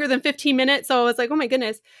longer than 15 minutes. So I was like, oh my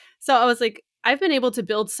goodness. So I was like, I've been able to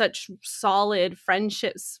build such solid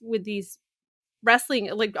friendships with these wrestling,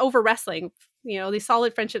 like over wrestling, these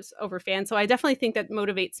solid friendships over fans. So I definitely think that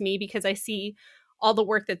motivates me because I see all the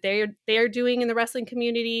work that they're doing in the wrestling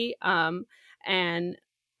community. And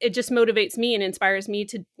it just motivates me and inspires me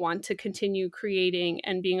to want to continue creating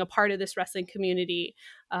and being a part of this wrestling community.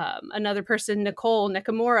 Another person, Nicole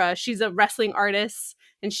Nakamura, she's a wrestling artist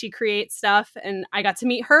and she creates stuff. And I got to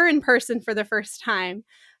meet her in person for the first time.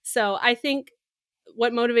 So I think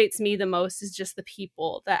what motivates me the most is just the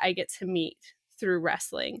people that I get to meet through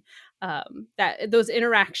wrestling. That those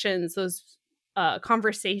interactions, those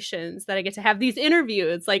conversations that I get to have, these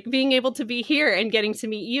interviews, like being able to be here and getting to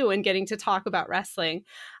meet you and getting to talk about wrestling.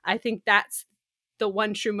 I think that's the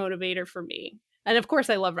one true motivator for me. And of course,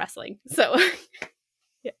 I love wrestling. So,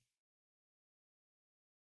 yeah.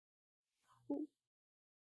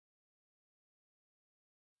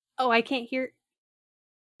 Oh, I can't hear.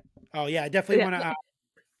 Oh yeah, I definitely Yeah. want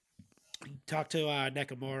to talk to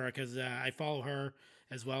Nakamura because I follow her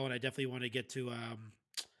as well, and I definitely want to get to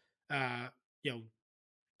uh, you know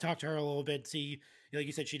talk to her a little bit. See, like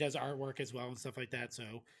you said, she does artwork as well and stuff like that.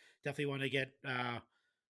 So definitely want to get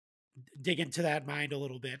dig into that mind a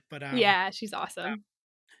little bit. But Yeah, she's awesome.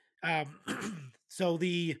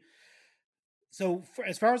 so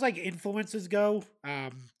as far as like influences go,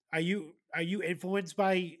 are you influenced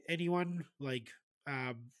by anyone like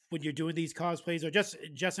when you're doing these cosplays or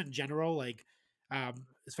just in general, like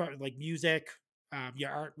as far as like music, your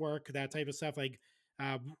artwork, that type of stuff? Like,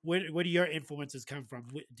 Where do your influences come from?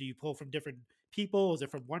 Do you pull from different people? Is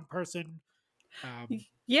it from one person? Um,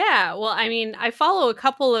 Yeah, well, I mean, I follow a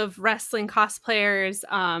couple of wrestling cosplayers,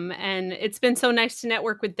 and it's been so nice to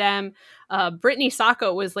network with them. Brittany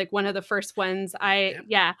Sacco was like one of the first ones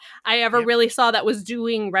yep, I ever yep, really saw that was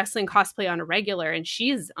doing wrestling cosplay on a regular, and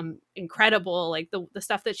she's incredible. Like the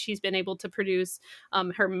stuff that she's been able to produce,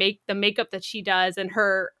 the makeup that she does, and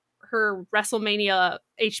her WrestleMania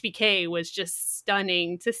HBK was just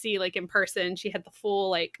stunning to see like in person. She had the full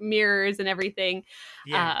like mirrors and everything.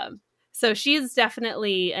 yeah, Um, so she's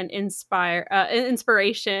definitely an inspiration.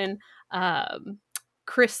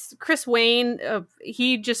 Chris Wayne,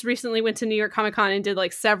 he just recently went to New York Comic Con and did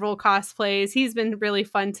like several cosplays. He's been really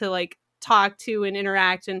fun to like talk to and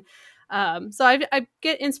interact, and so I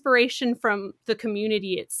get inspiration from the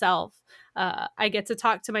community itself. I get to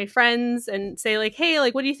talk to my friends and say like, hey,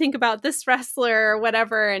 like, what do you think about this wrestler or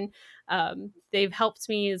whatever, and they've helped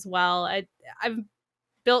me as well. I've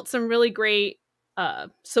built some really great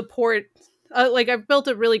support. Like I've built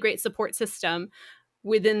a really great support system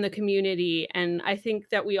within the community, and I think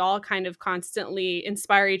that we all kind of constantly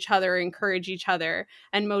inspire each other, encourage each other,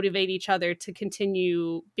 and motivate each other to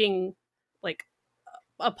continue being like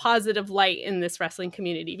a positive light in this wrestling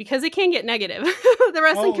community, because it can get negative. The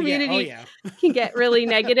wrestling oh community yeah. can get really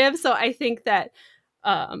negative. So I think that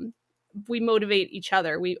um, we motivate each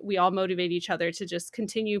other. We all motivate each other to just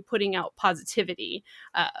continue putting out positivity,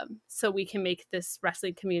 so we can make this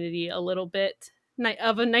wrestling community a little bit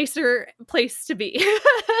of a nicer place to be.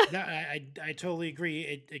 No, I totally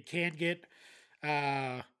agree.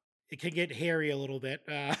 Uh, it can get hairy a little bit.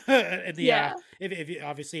 And the Yeah. if you,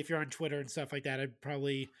 obviously if you're on Twitter and stuff like that, I'd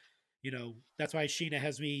probably, that's why Sheena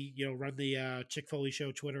has me, run the Chick Foley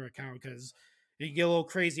Show Twitter account, because you can get a little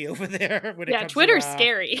crazy over there when it Yeah, comes to Twitter's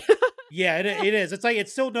scary. yeah, it is. It's like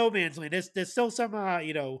it's still no man's land. There's still some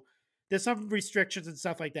there's some restrictions and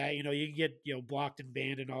stuff like that. You can get blocked and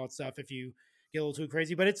banned and all that stuff if you get a little too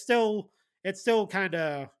crazy. But it's still kind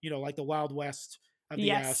of like the wild west of the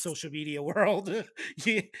Yes. social media world.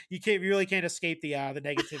 You really can't escape the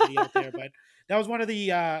negativity out there. But that was one of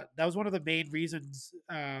the main reasons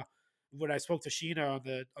when I spoke to Sheena on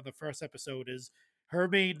the first episode is her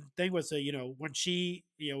main thing was to when she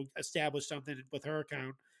established something with her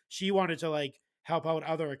account, she wanted to like help out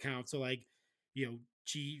other accounts. So like,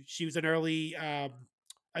 she was an early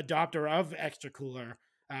adopter of Extra Cooler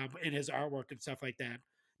in his artwork and stuff like that.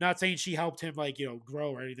 Not saying she helped him like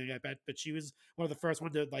grow or anything like that, but she was one of the first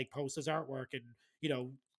one to like post his artwork and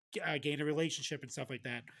gain a relationship and stuff like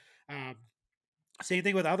that. Um, Same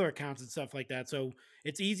thing with other accounts and stuff like that. So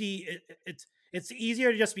it's easy. It's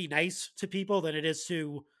easier to just be nice to people than it is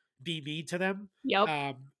to be mean to them. Yep.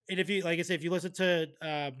 And if you like I said, if you listen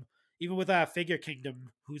to even with Figure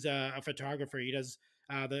Kingdom, who's a photographer, he does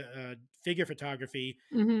the figure photography.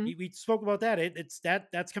 Hmm. We spoke about that. It's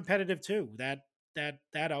that's competitive too. That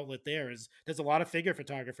outlet there's a lot of figure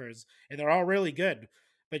photographers and they're all really good,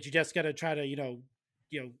 but you just got to try to you know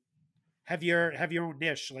have your own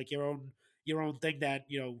niche, like your own thing that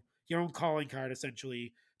your own calling card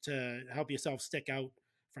essentially to help yourself stick out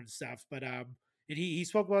from stuff. But and he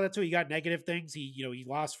spoke about that too. He got negative things. He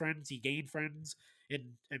lost friends. He gained friends, and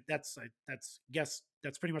that's guess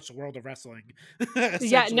that's pretty much the world of wrestling. Yeah,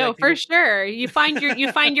 Essentially, no, like for people. sure. You find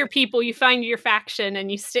your people, you find your faction,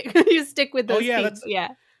 and you stick you stick with Oh those yeah, people. that's Yeah.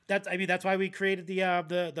 that's I mean that's why we created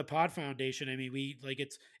the Pod Foundation. I mean we like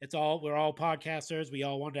it's all we're all podcasters. We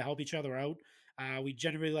all want to help each other out. We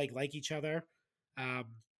generally like each other. Um,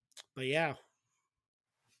 but yeah,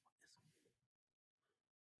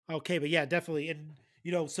 okay, but yeah, definitely.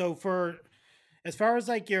 And so for as far as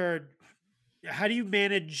like how do you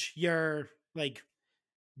manage your like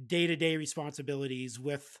day-to-day responsibilities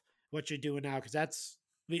with what you're doing now? Because that's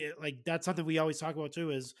something we always talk about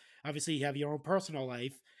too, is obviously you have your own personal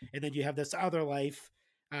life and then you have this other life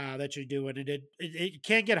that you're doing, and it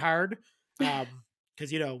can get hard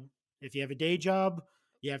because if you have a day job,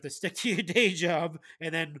 you have to stick to your day job,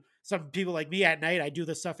 and then some people like me at night, I do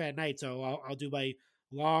this stuff at night, so I'll do my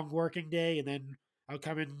long working day, and then I'll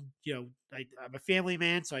come in, I'm a family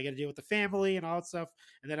man, so I got to deal with the family and all that stuff,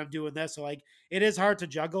 and then I'm doing this, so like it is hard to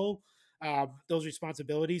juggle those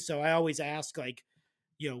responsibilities. So I always ask, like,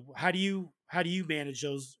 how do you manage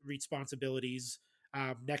those responsibilities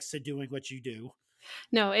next to doing what you do?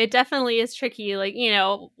 No, it definitely is tricky. Like,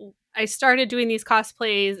 I started doing these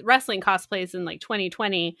cosplays, wrestling cosplays in like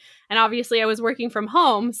 2020. And obviously I was working from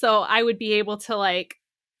home. So I would be able to like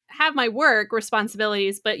have my work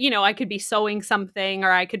responsibilities, but I could be sewing something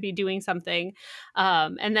or I could be doing something.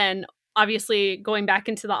 And then obviously going back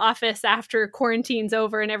into the office after quarantine's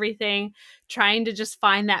over and everything, trying to just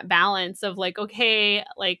find that balance of like, okay,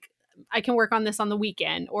 like I can work on this on the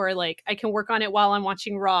weekend, or like I can work on it while I'm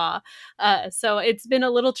watching Raw. So it's been a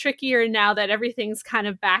little trickier now that everything's kind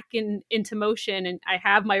of back into motion, and I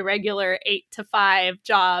have my regular 8 to 5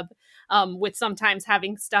 job, with sometimes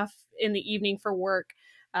having stuff in the evening for work.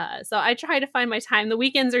 So I try to find my time. The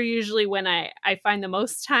weekends are usually when I find the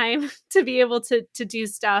most time to be able to do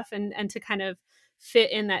stuff, and to kind of fit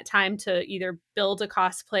in that time to either build a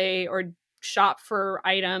cosplay or shop for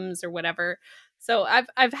items or whatever. So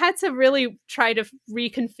I've had to really try to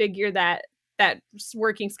reconfigure that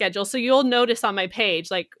working schedule. So you'll notice on my page,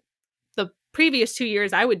 like the previous 2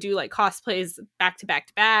 years, I would do like cosplays back to back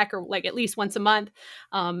to back, or like at least once a month.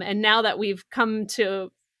 And now that we've come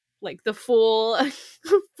to like the full,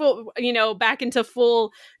 full, back into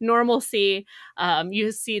full normalcy,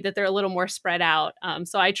 you see that they're a little more spread out.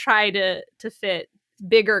 So I try to fit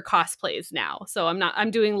bigger cosplays now. So I'm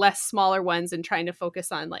doing less smaller ones and trying to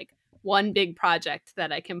focus on like one big project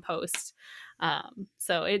that I can post.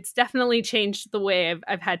 So it's definitely changed the way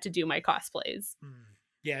I've had to do my cosplays. Mm.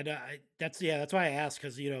 Yeah, no, that's why I asked,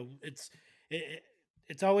 because it,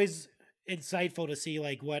 it's always insightful to see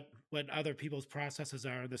like what other people's processes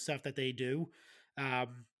are and the stuff that they do.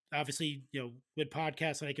 Obviously, with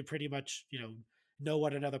podcasts, I can pretty much know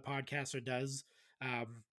what another podcaster does,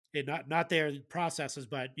 and not their processes,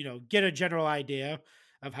 but get a general idea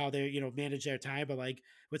of how they manage their time. But like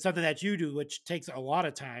with something that you do, which takes a lot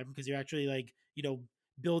of time because you're actually like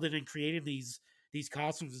building and creating these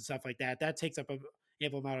costumes and stuff like that. That takes up a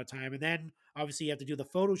ample amount of time, and then obviously you have to do the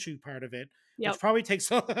photo shoot part of it, which Yep. probably takes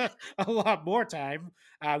a lot more time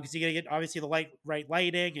because you got to get obviously the right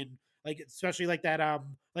lighting, and like especially like that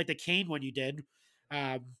like the cane one you did,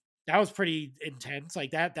 that was pretty intense.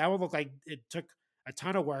 Like that one looked like it took a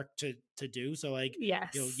ton of work to do. So like you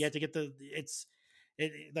Yes. have to get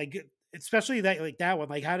like especially that like that one.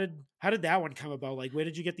 Like how did that one come about? Like where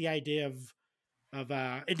did you get the idea of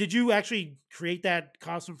and did you actually create that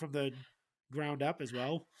costume from the ground up as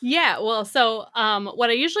well? Yeah, well, so what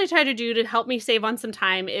I usually try to do to help me save on some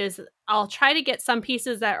time is I'll try to get some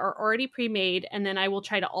pieces that are already pre-made, and then I will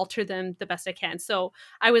try to alter them the best I can. So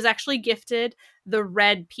I was actually gifted the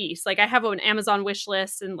red piece. Like I have an Amazon wish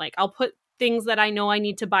list, and like I'll put things that I know I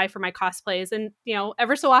need to buy for my cosplays, and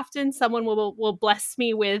ever so often someone will bless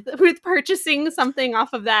me with with purchasing something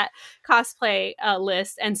off of that cosplay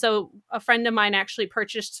list. And so a friend of mine actually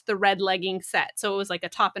purchased the red legging set, so it was like a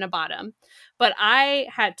top and a bottom, but I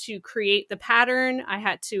had to create the pattern. I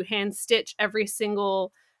had to hand stitch every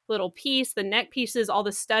single little piece, the neck pieces, all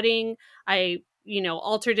the studding. I,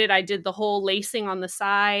 altered it. I did the whole lacing on the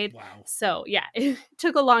side. Wow. So, yeah, it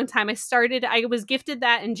took a long time. I was gifted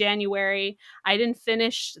that in January. I didn't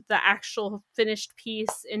finish the actual finished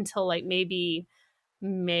piece until like maybe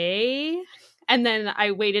May. And then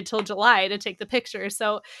I waited till July to take the picture.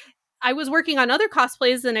 So I was working on other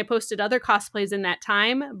cosplays and I posted other cosplays in that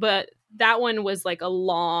time, but that one was like a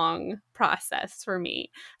long process for me.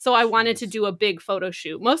 So I wanted to Jeez. do a big photo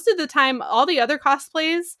shoot. Most of the time, all the other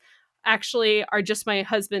cosplays actually are just my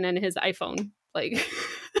husband and his iPhone. Like,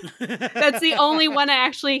 that's the only one I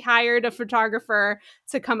actually hired a photographer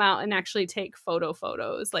to come out and actually take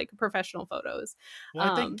photos, like professional photos. Well, I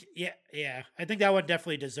Um, think yeah. I think that one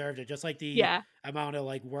definitely deserved it. Just like the yeah. amount of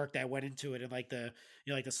like work that went into it, and like the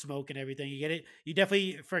like the smoke and everything. You get it. You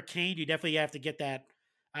definitely for Kane, you definitely have to get that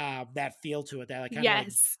feel to it. That like kind of like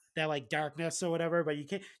Yes. that like darkness or whatever. But you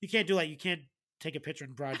can't do like you can't take a picture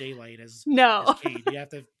in broad daylight as No. Kane. You have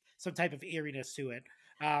to some type of eeriness to it.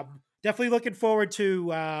 Definitely looking forward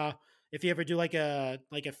to if you ever do like a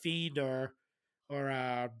fiend or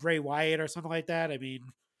Bray Wyatt or something like that. I And mean,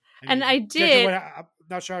 I judging what did. I'm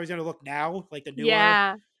not sure how he's going to look now, like the newer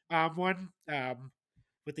Yeah. one,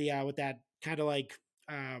 with that kind of like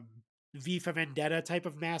um, V for Vendetta type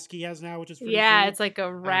of mask he has now, which is pretty Yeah, cool. it's like a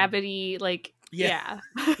Um, rabbity, like, yeah.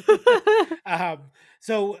 yeah.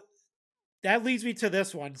 So that leads me to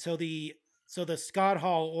this one. So the Scott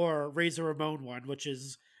Hall or Razor Ramon one, which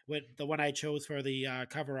is the one I chose for the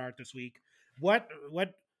cover art this week. What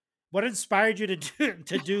what what inspired you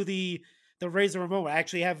to do the Razor Ramon? I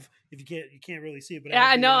actually have, if you can't really see it, but I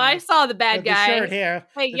have Yeah, no, I saw the bad the shirt guy. here,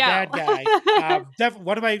 Hey, the yo. bad guy.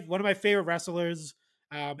 One of my favorite wrestlers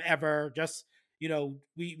ever. Just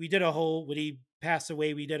we did a whole when he passed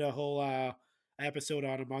away. We did a whole episode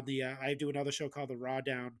on him on the. I do another show called the Raw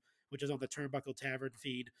Down, which is on the Turnbuckle Tavern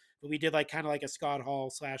feed. But we did like kind of like a Scott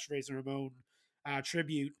Hall / Razor Ramon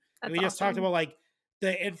tribute, and That's we just talked awesome. about like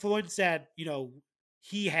the influence that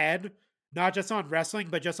he had, not just on wrestling,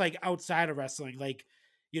 but just like outside of wrestling, like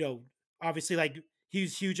you know obviously like he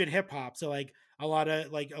was huge in hip hop, so like a lot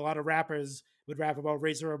of rappers would rap about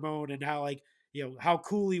Razor Ramon and how like how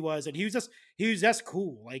cool he was, and he was just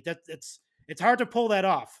cool. Like that it's hard to pull that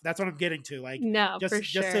off. That's what I'm getting to. Like No, for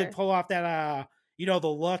just to sure. pull off that the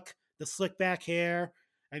look, the slick back hair.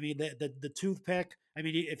 I mean the toothpick. I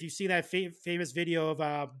mean if you see that famous video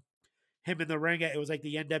of him in the ring, it was like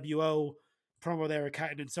the NWO promo they were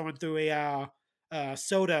cutting, and someone threw a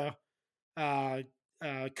soda uh,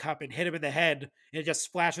 cup and hit him in the head, and it just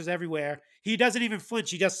splashes everywhere. He doesn't even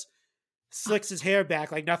flinch. He just Of slicks his hair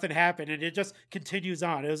back like nothing happened, and it just continues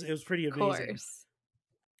on. It was pretty amazing. course.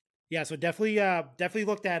 Yeah, so definitely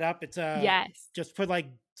look that up. It's Yes. just put like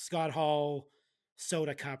Scott Hall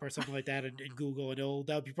soda cup or something like that in Google, and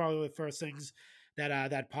that'll be probably the first things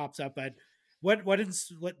that pops up. But what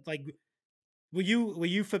like were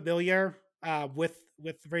you familiar with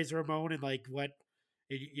Razor Ramon and like what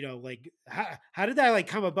like how did that like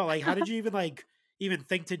come about? Like how did you even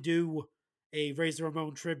think to do a Razor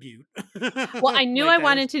Ramon tribute Well, I knew like I that? It was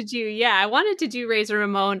wanted to do, yeah, I wanted to do Razor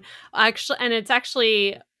Ramon. Actually, and it's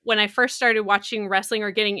actually when I first started watching wrestling or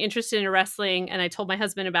getting interested in wrestling, and I told my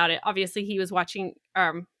husband about it. Obviously, he was watching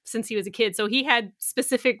since he was a kid, so he had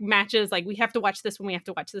specific matches like we have to watch this one, we have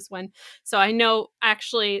to watch this one. So I know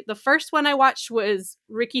actually the first one I watched was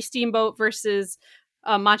Ricky Steamboat versus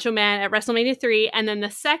Macho Man at WrestleMania 3, and then the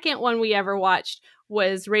second one we ever watched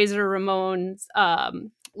was Razor Ramon's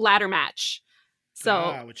ladder match.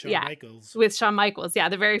 So with Shawn yeah, Michaels. with Shawn Michaels. Yeah,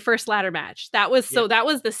 the very first ladder match. Yep. That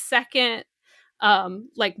was the second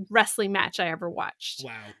like wrestling match I ever watched.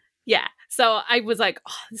 Wow. Yeah. So I was like,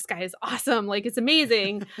 oh, this guy is awesome. Like it's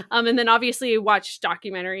amazing. And then obviously watched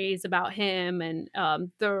documentaries about him and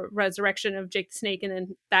the resurrection of Jake the Snake and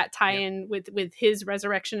then that tie Yep. in with his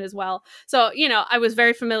resurrection as well. So, I was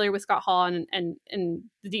very familiar with Scott Hall and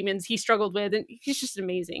the demons he struggled with, and he's just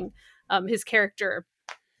amazing. His character,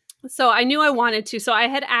 so I knew I wanted to. So I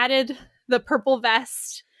had added the purple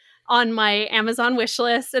vest on my Amazon wish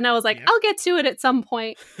list, and I was like, Yep. I'll get to it at some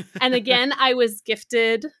point. And again, I was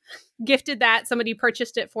gifted that somebody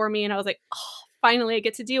purchased it for me, and I was like, oh, finally I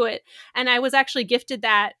get to do it. And I was actually gifted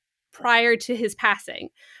that prior to his passing.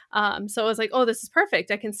 So I was like, oh, this is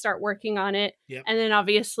perfect. I can start working on it. Yep. And then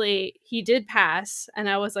obviously he did pass, and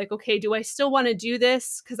I was like, okay, do I still want to do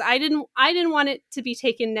this? Because I didn't want it to be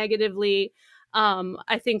taken negatively.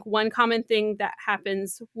 I think one common thing that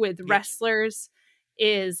happens with Yep. wrestlers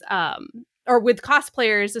is, or with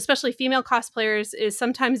cosplayers, especially female cosplayers, is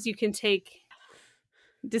sometimes you can take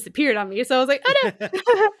disappeared on me. So I was like, oh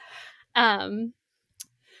no. um,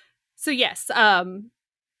 so yes,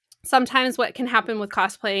 sometimes what can happen with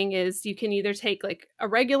cosplaying is you can either take like a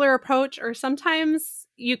regular approach, or sometimes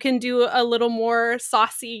you can do a little more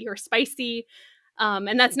saucy or spicy.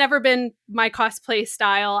 And that's never been my cosplay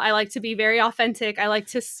style. I like to be very authentic. I like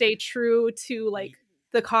to stay true to like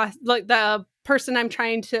the person I'm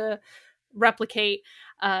trying to replicate.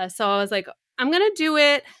 So I was like, I'm gonna do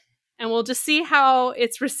it, and we'll just see how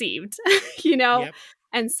it's received, you know. Yep.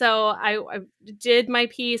 And so I did my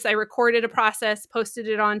piece. I recorded a process, posted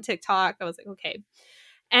it on TikTok. I was like, okay.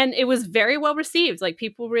 And it was very well received. Like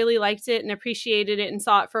people really liked it and appreciated it and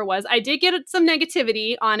saw it for what it was. I did get some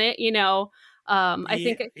negativity on it, you know. I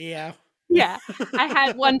Yeah. think, Yeah. yeah, I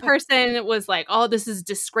had one person that was like, "Oh, this is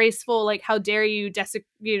disgraceful. Like, how dare you,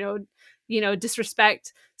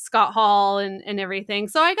 disrespect Scott Hall and everything."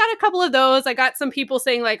 So I got a couple of those. I got some people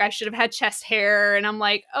saying like I should have had chest hair, and I'm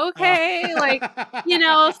like, Uh, okay, like,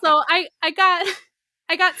 So I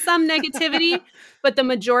got some negativity, but the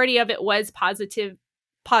majority of it was positive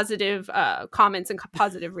comments and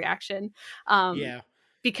positive reaction. Um, yeah.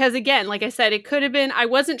 because again, like I said, it could have been, I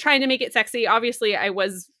wasn't trying to make it sexy. Obviously, I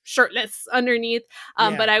was shirtless underneath,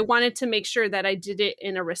 but Yeah. I wanted to make sure that I did it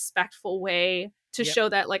in a respectful way to Yep. show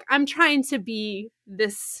that like I'm trying to be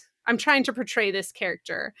this, I'm trying to portray this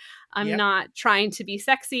character. I'm Yep. not trying to be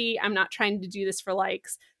sexy. I'm not trying to do this for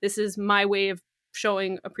likes. This is my way of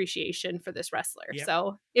showing appreciation for this wrestler. Yep.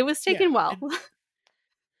 So it was Yeah. taken well.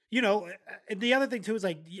 And and the other thing too is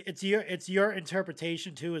like it's your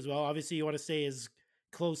interpretation too as well. Obviously, you want to stay as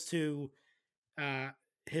close to uh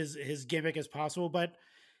his gimmick as possible, but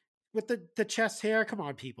with the chest hair, come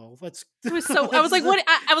on, people, let's It was so, I was let's like, what?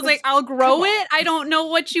 I was like, let's I'll come grow on. it. I don't know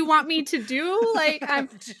what you want me to do. Like, I'm,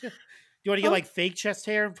 You want to get oh, like fake chest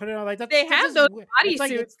hair and put it on like they that's have just those it's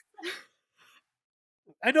like bodysuits. it's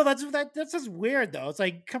I know that's just weird though. It's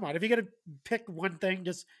like, come on, if you're gonna pick one thing,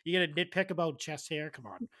 just you're gonna nitpick about chest hair. Come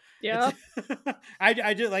on, it's Yeah.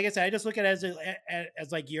 I do like I said, I just look at it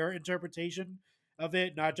as like your interpretation of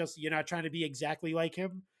it, not just you're not trying to be exactly like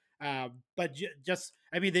him. But just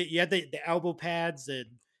I mean, you had the elbow pads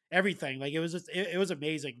everything. Like it was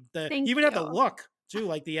amazing. The Thank even had the you. look too,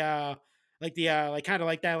 like kind of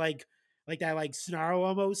like that like snarl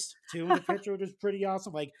almost too in the picture, which is pretty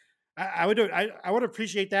awesome. Like I would I would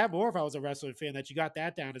appreciate that more if I was a wrestling fan, that you got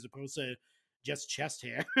that down as opposed to just chest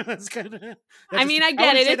hair. That's kind of that's I just mean, I I get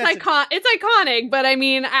wouldn't it. say that's a, It's iconic, but I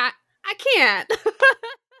mean, I can't.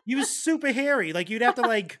 he was super hairy. Like you'd have to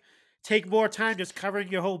like take more time just covering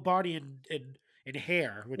your whole body in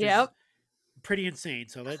hair, which is Yep. pretty insane.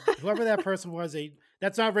 So that whoever that person was,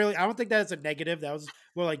 that's not really. I don't think that's a negative. That was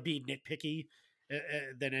more like being nitpicky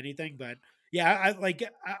than anything. But yeah,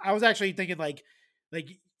 I was actually thinking like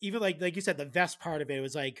even like you said, the vest part of it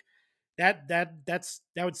was like that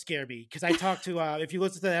would scare me because I talked to if you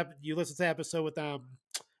listen to that you listen to the episode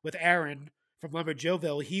with Aaron from Lumber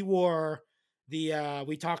Joville, he wore the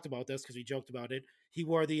we talked about this because we joked about it. He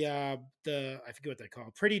wore the I forget what they're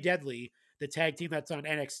called, Pretty Deadly, the tag team that's on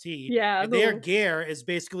NXT, Yeah. and their gear is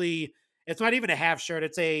basically it's not even a half shirt.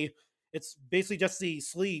 It's basically just the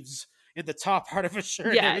sleeves and the top part of a shirt,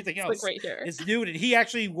 and Yeah. everything It's like else right here. is nude. And he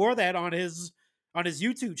actually wore that on his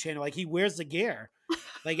YouTube channel. Like he wears the gear.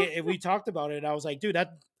 Like we talked about it, and I was like, dude,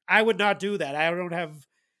 that I would not do that. I don't have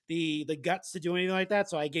the guts to do anything like that.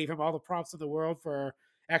 So I gave him all the props in the world for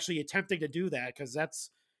actually attempting to do that because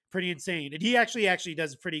that's pretty insane. And he actually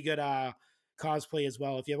does pretty good cosplay as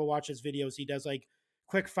well. If you ever watch his videos, he does like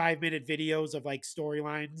quick 5 minute videos of like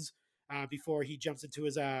storylines before he jumps into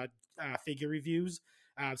his figure reviews.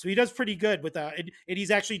 So he does pretty good with and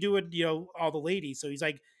he's actually doing all the ladies. So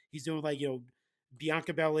he's doing like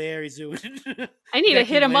Bianca Belair. He's doing I need to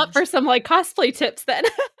hit Becky him up for Lynch. some like cosplay tips then.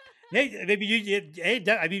 Hey, maybe hey,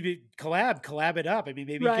 I mean, collab it up. I mean,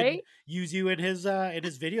 maybe he can Right? use you in his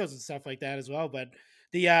videos and stuff like that as well. But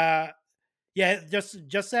the yeah, just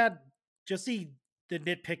that, just the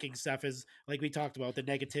nitpicking stuff is like we talked about the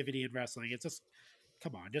negativity in wrestling. It's just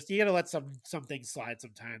come on, just you gotta let some things slide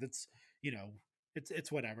sometimes. It's you know,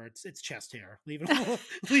 it's whatever. It's chest hair. Leave it alone.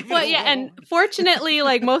 Leave it Well, yeah, and alone. fortunately,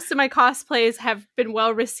 like most of my cosplays have been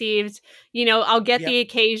well received. I'll get the Yep.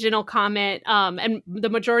 occasional comment, and the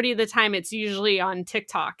majority of the time, it's usually on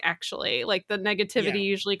TikTok. Actually, like the Yeah. negativity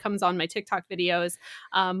usually comes on my TikTok videos,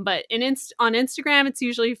 but on Instagram, it's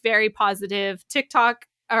usually very positive. TikTok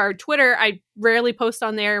or Twitter, I rarely post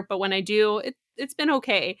on there, but when I do, it's been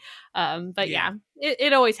okay. But Yeah. yeah,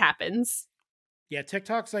 it always happens. Yeah,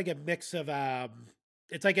 TikTok's like a mix of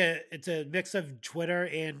it's a mix of Twitter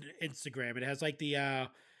and Instagram. It has like the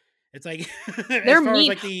it's like as They're far as mean.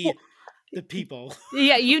 like Well, the people.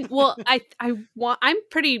 yeah, I'm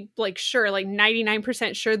pretty like sure, like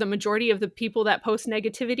 99% sure the majority of the people that post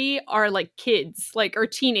negativity are like kids, like or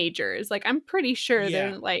teenagers. Like I'm pretty sure Yeah.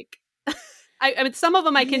 they're like I mean some of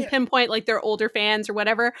them I can Yeah. pinpoint like they're older fans or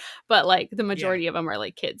whatever, but like the Yeah. majority of them are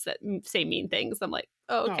like kids that say mean things. I'm like,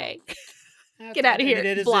 "Oh, No. okay. That's Get out of I mean here.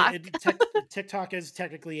 it is Block." TikTok is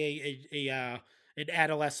technically an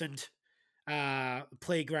adolescent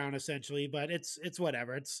playground essentially, but it's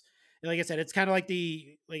whatever. It's like I said, it's kind of like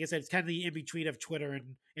it's kind of the in between of Twitter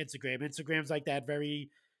and Instagram. Instagram's like that very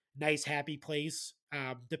nice happy place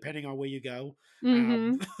depending on where you go.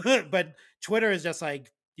 Um Mhm. but Twitter is just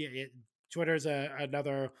like Twitter is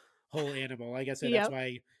another whole animal. Like I said, that's Yep.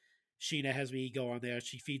 why Sheena has me go on there.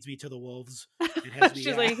 She feeds me to the wolves and has me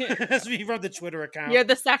She's like, has me run the Twitter account "You're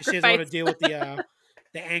the because she doesn't want to sacrifice." deal with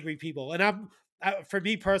the angry people. And for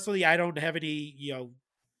me personally, I don't have any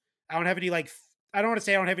I don't have any I don't want to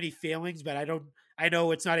say I don't have any feelings, but I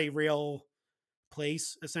know it's not a real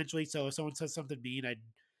place essentially. So if someone says something mean, I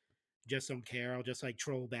just don't care. I'll just like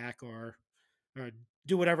troll back or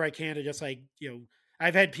do whatever I can to just like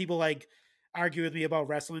I've had people like argue with me about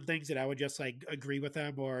wrestling things and I would just like agree with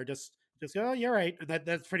them or just go, oh, you're right, and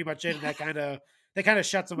that's pretty much it. And that kind of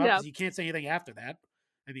shuts them up because Yep. you can't say anything after that.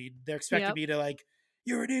 I mean, they're expecting Yep. me to like,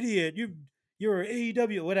 you're an idiot, you're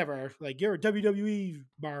AEW, whatever, like you're a WWE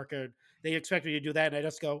mark, or they expect me to do that, and I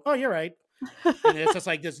just go, oh, you're right, and it's just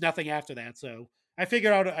like there's nothing after that. So I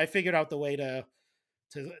figured out the way to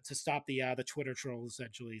stop the Twitter trolls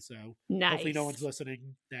essentially. So hopefully no one's Nice.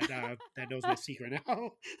 listening that knows my secret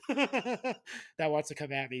now that wants to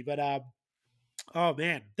come at me. But oh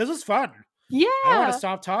man, this is fun. I don't want to Yeah.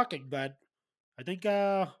 stop talking, but I think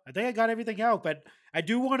I got everything out. But I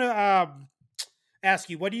do want to ask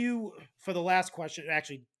you, what do you for the last question?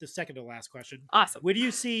 Actually, the second to last question. Awesome. Where do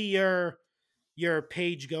you see your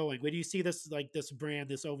page going? Where do you see this this brand,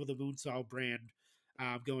 this over the Moonsault brand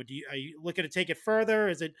going? Are you looking to take it further?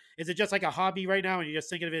 Is it just like a hobby right now, and you're just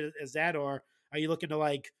thinking of it as that, or are you looking to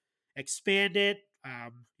like expand it?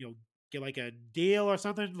 get like a deal or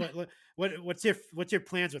something? What's your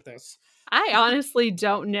plans with this? I honestly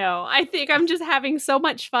don't know. I think I'm just having so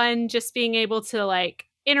much fun just being able to like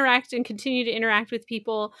interact and continue to interact with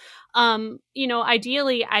people.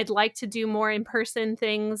 Ideally I'd like to do more in-person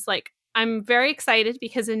things. Like I'm very excited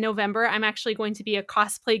because in November I'm actually going to be a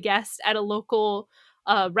cosplay guest at a local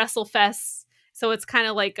wrestle fest. So it's kind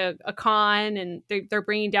of like a con, and they're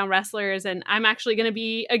bringing down wrestlers, and I'm actually going to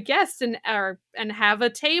be a guest and have a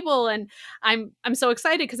table, and I'm so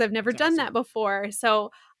excited because I've never It's done that awesome. before.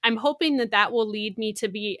 So I'm hoping that that will lead me to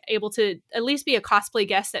be able to at least be a cosplay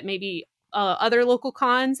guest at maybe other local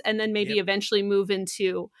cons, and then maybe Yep. eventually move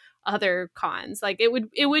into other cons. Like it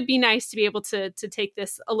would be nice to be able to take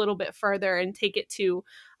this a little bit further and take it to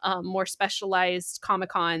more specialized comic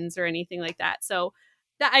cons or anything like that. So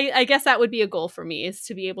I guess that would be a goal for me, is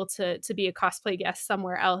to be able to be a cosplay guest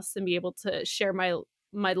somewhere else and be able to share my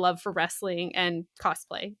love for wrestling and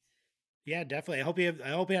cosplay. Yeah, definitely. I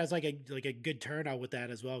hope he has like a good turnout with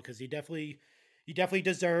that as well, because you definitely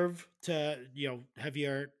deserve to have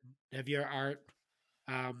your art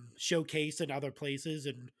showcased in other places,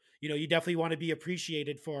 and you definitely want to be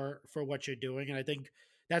appreciated for what you're doing, and I think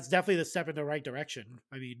that's definitely the step in the right direction.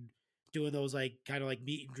 I mean, doing those like kind of like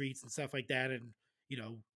meet and greets and stuff like that, and you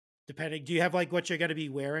know, depending, do you have like what you're going to be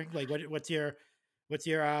wearing? Like what's your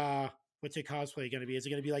uh what's your cosplay going to be? Is it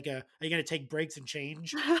going to be like a are you going to take breaks and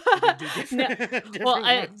change and then do No, different well, different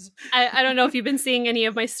I, ones? I don't know if you've been seeing any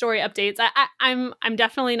of my story updates. I'm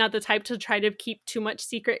definitely not the type to try to keep too much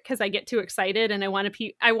secret because I get too excited, and I want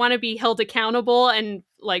to be held accountable, and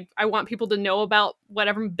like I want people to know about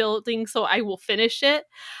whatever I'm building, so I will finish it.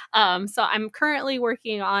 So I'm currently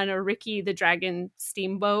working on a Ricky the Dragon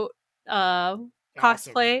Steamboat uh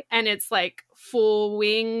Awesome. cosplay, and it's like full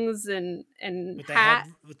wings and hat.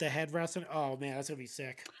 With the head wrestling. Oh man, that's gonna be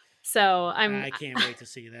sick. So I'm I can't wait to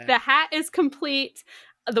see that. the hat is complete.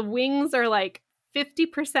 The wings are like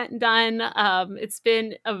 50% done. It's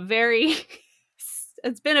been a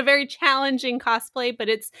very challenging cosplay, but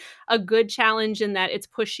it's a good challenge in that it's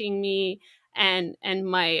pushing me and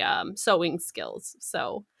my sewing skills.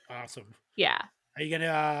 So Awesome. yeah. Are you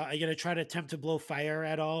gonna try to attempt to blow fire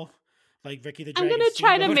at all, like Ricky the I'm Dragon gonna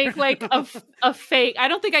try to Steamboat? make like a fake. I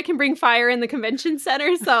don't think I can bring fire in the convention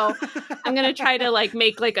center, so I'm gonna try to like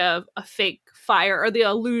make like a fake fire or the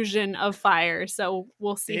illusion of fire. So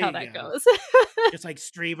we'll see There how you that go. goes. Just like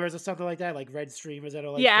streamers or something like that, like red streamers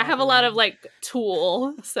that'll like Yeah, I have flap a lot of around. like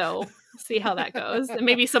tool, so see how that goes. And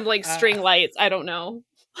maybe some like uh, string lights. I don't know.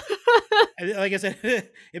 like I said,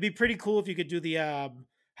 it'd be pretty cool if you could do the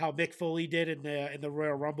how Mick Foley did in the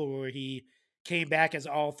Royal Rumble, where he came back as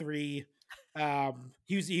all three.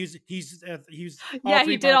 He was all Yeah,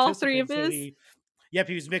 three he did all three of participants. So his. he Yep,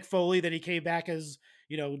 he was Mick Foley. Then he came back as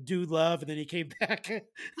Dude Love, and then he came back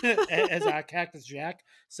as Cactus Jack.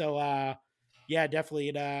 So yeah, definitely.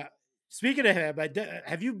 And speaking of him,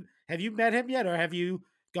 have you met him yet, or have you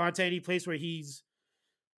gone to any place where he's?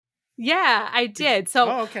 Yeah, I Did you, did. So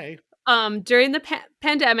oh, okay. during the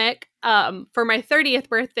pandemic, for my 30th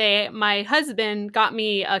birthday, my husband got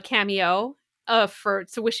me a cameo for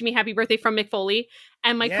to wishing me happy birthday from Mick Foley,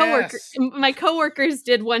 and Yes. my coworkers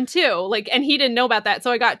did one too. Like, and he didn't know about that,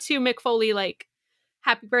 so I got two Mick Foley like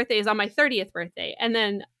happy birthdays on my 30th birthday. And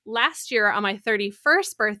then last year on my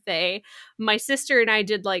 31st birthday, my sister and I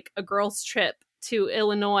did like a girls' trip to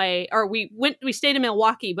Illinois, or we stayed in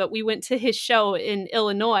Milwaukee, but we went to his show in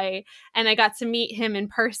Illinois, and I got to meet him in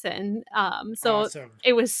person. So Awesome.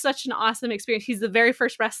 it was such an awesome experience. He's the very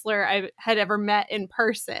first wrestler I had ever met in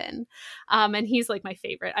person. And he's like my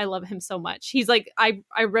favorite. I love him so much. He's like, I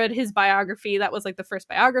read his biography. That was like the first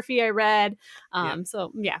biography I read. Yep.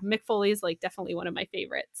 So yeah, Mick Foley is like definitely one of my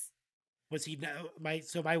favorites. Was he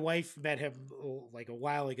my wife met him like a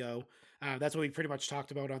while ago. That's what we pretty much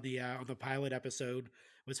talked about on the pilot episode,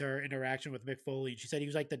 was her interaction with Mick Foley. She said he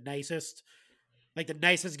was like the nicest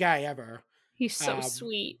guy ever. He's so Um,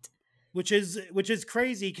 sweet. which is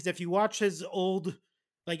crazy, because if you watch his old,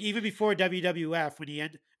 like even before WWF, when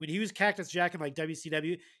he was Cactus Jack in like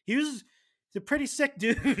WCW, he's a pretty sick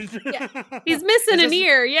dude. Yeah. He's missing it's an just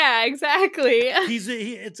ear. Yeah, exactly.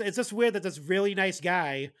 it's just weird that this really nice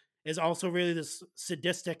guy is also really this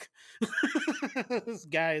sadistic this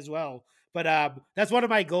guy as well. But that's one of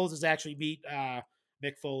my goals, is to actually meet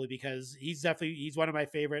Mick Foley, because he's one of my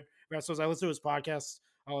favorite wrestlers. I listen to his podcast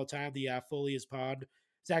all the time, the Foley is Pod.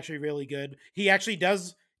 It's actually really good. He actually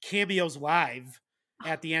does cameos live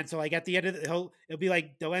at the end. So like at the end of it'll be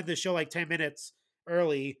like they'll end the show like 10 minutes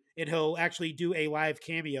early, and he'll actually do a live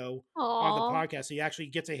cameo on the Aw. podcast. So you actually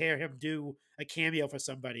get to hear him do a cameo for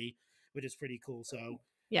somebody, which is pretty cool. So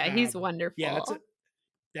Yeah, he's yeah, that's wonderful.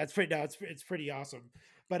 That's pretty. No, it's pretty awesome.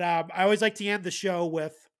 But I always like to end the show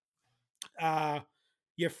with uh,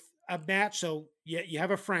 a match. So you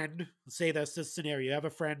have a friend. Say this scenario: you have a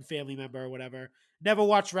friend, family member, or whatever. Never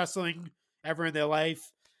watched wrestling ever in their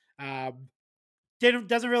life. Um, didn't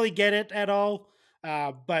doesn't really get it at all.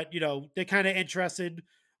 But they're kind of interested.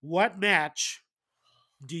 What match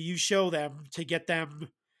do you show them to get them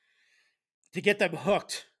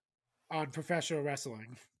hooked on professional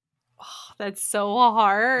wrestling? That's so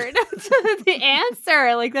hard to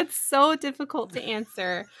answer. Like that's so difficult to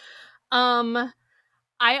answer. Um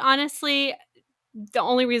I honestly, the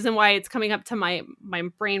only reason why it's coming up to my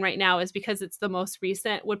brain right now is because it's the most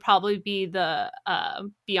recent, would probably be the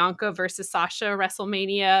Bianca versus Sasha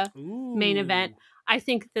WrestleMania main event. Ooh, I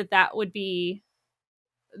think that that would be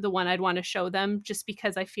the one I'd want to show them, just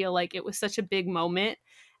because I feel like it was such a big moment.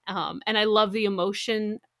 And I love the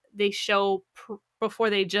emotion they show before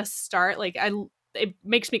they just start. Like it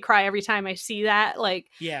makes me cry every time I see that. Like,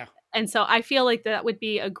 yeah, and so I feel like that would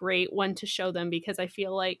be a great one to show them, because I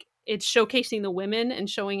feel like it's showcasing the women and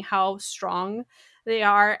showing how strong they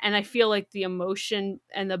are. And I feel like the emotion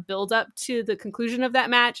and the build up to the conclusion of that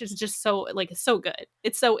match is just so, like, it's so good.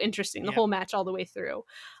 It's so interesting, the yeah. whole match all the way through.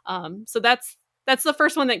 So that's the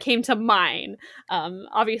first one that came to mind.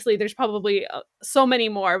 Obviously there's probably so many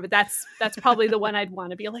more, but that's probably the one I'd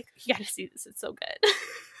want to be like, you got to see this. It's so good.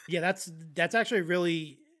 Yeah, that's actually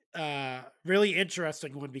really really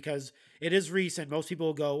interesting one because it is recent. Most people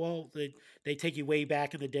will go, well, they take you way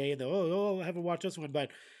back in the day and they'll, I haven't watched this one,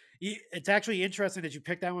 but it's actually interesting that you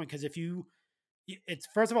picked that one because if you it's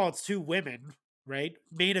first of all it's two women, right?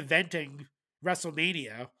 Main eventing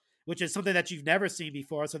WrestleMania, which is something that you've never seen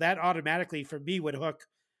before. So that automatically for me would hook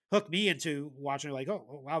me into watching like,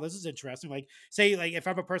 oh wow, this is interesting. Like say like if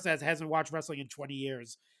I'm a person that hasn't watched wrestling in 20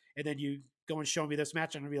 years and then you go and show me this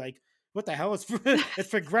match, I'm gonna be like, what the hell? It's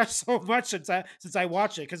progressed so much since I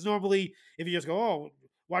watched it. Because normally if you just go, oh,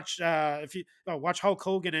 watch if you watch Hulk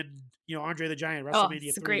Hogan and Andre the Giant Oh, WrestleMania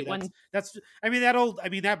it's a 3. great That's one. that's I mean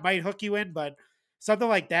that might hook you in, but something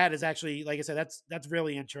like that is actually, like I said, that's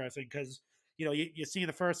really interesting because you see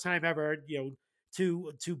the first time ever,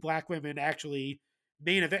 two black women actually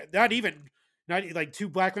main event, not like two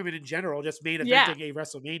black women in general, just main Yeah, eventing a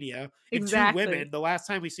WrestleMania, and two exactly. women. The last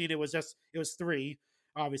time we seen it was three,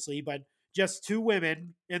 obviously, but just two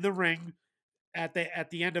women in the ring at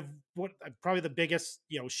the end of what probably the biggest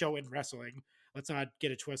show in wrestling. Let's not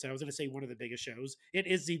get it twisted. I was going to say one of the biggest shows. It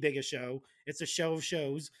is the biggest show. It's a show of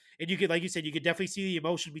shows, and you could, like you said, you could definitely see the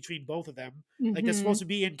emotion between both of them. Like they're supposed Hmm. to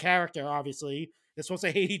be in character, obviously. They're supposed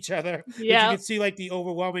to hate each other, but you Yeah, could see like the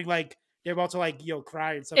overwhelming, like they're about to like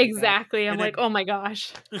cry and stuff like that. exactly. I'm And like, then oh my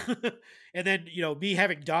gosh. and then me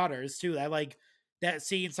having daughters too. I like that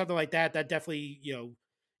seeing something like that. That definitely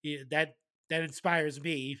that inspires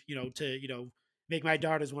me. To make my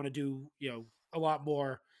daughters want to do a lot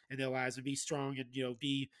more in their lives and be strong and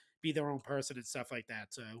be their own person and stuff like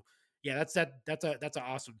that. So yeah, that's an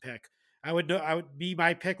awesome pick. I would be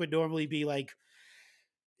my pick would normally be like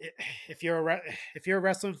if if you're a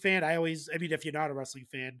wrestling fan, I mean if you're not a wrestling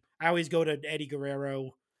fan, I always go to Eddie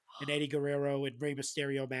Guerrero and Rey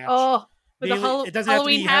Mysterio match. Oh, with the Mainly, it doesn't have to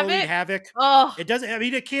Halloween be Halloween Havoc. Havoc. Oh, It doesn't. I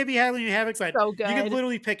mean, it can be Halloween Havoc, but so you can good.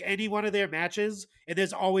 literally pick any one of their matches, and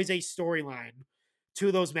there's always a storyline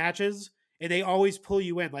to those matches, and they always pull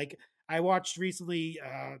you in. Like I watched recently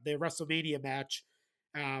the WrestleMania match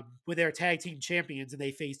with their tag team champions, and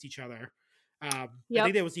they faced each other. I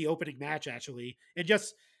think Yep. that was the opening match actually, and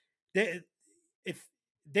just they, if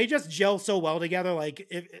they just gel so well together, like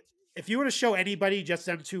if you were to show anybody just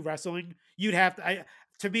them two wrestling, you'd have to.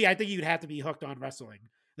 To me, I think you'd have to be hooked on wrestling.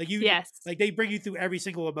 Yes. Like they bring you through every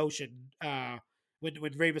single emotion. When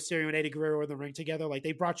Rey Mysterio and Eddie Guerrero were in the ring together, like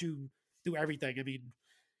they brought you through everything. I mean,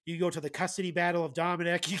 you go to the custody battle of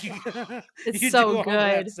Dominic. You It's can so do all of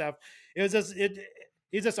that good. stuff. It was just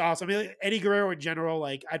it's just awesome. I mean, Eddie Guerrero in general,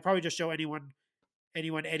 like I'd probably just show anyone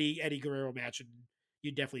Eddie Guerrero match, and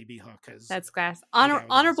you'd definitely be hooked because That's class. the guy was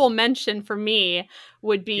Honorable awesome. mention for me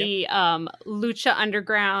would Yep. be Lucha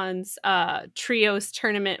Underground's trios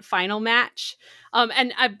tournament final match.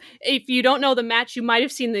 If you don't know the match, you might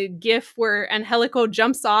have seen the GIF where Angelico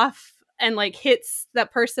jumps off and like hits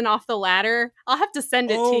that person off the ladder. I'll have to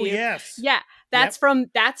send it to Oh you. yes. Yeah, Yep. that's from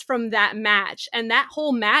that match, and that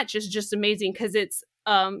whole match is just amazing because it's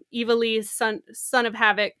Eva Lee's son of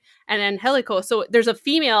Havoc and Angelico. So there's a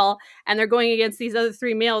female and they're going against these other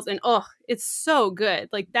three males, and oh, it's so good.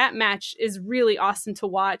 Like that match is really awesome to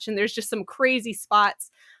watch, and there's just some crazy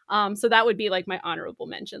spots. So that would be like my honorable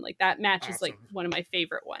mention. Like that match is like Awesome. one of my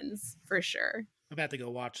favorite ones for sure. I'm about to go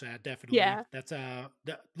watch that. Definitely. Yeah. That's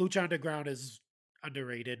the Lucha Underground is.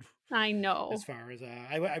 underrated I as know. far as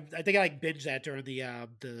I think I like binge that during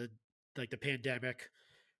the like the pandemic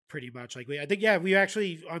pretty much. Like I think yeah, we were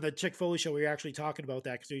actually on the Chick Foley show. We were actually talking about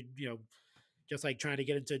that because we just like trying to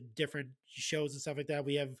get into different shows and stuff like that.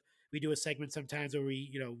 We do a segment sometimes where we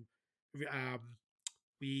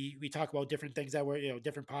we talk about different things that we're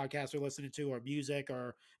different podcasts we're listening to or music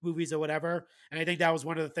or movies or whatever. And I think that was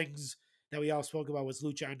one of the things that we all spoke about was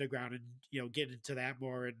Lucha Underground and getting into that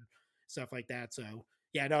more and stuff like that. So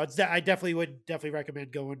yeah, no, I definitely would definitely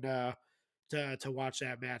recommend going to watch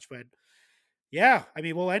that match. But yeah, I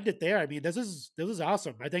mean, we'll end it there. I mean, this is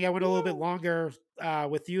awesome. I think I went a little bit Yeah. longer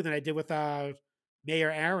with you than I did with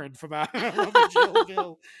Mayor Aaron from Rumble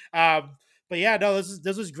Jillville. But yeah, no,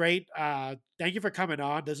 this is great. Thank you for coming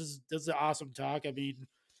on. This is an awesome talk. I mean,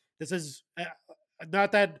 this is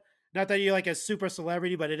not that not that you're like a super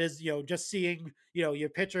celebrity, but it is just seeing your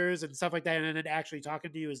pictures and stuff like that, and then actually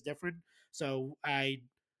talking to you is different. So I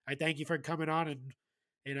thank you for coming on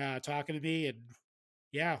and talking to me, and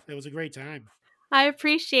yeah, it was a great time. I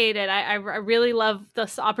appreciate it. I really love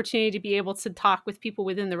this opportunity to be able to talk with people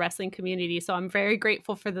within the wrestling community. So I'm very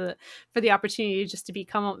grateful for the opportunity just to be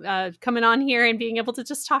coming on here and being able to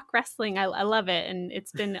just talk wrestling. I love it, and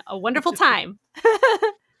it's been a wonderful time.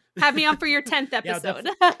 Have me on for your 10th Yeah, episode.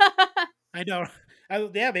 definitely. I know.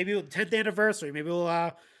 Yeah, maybe 10th anniversary. Maybe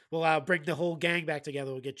we'll bring the whole gang back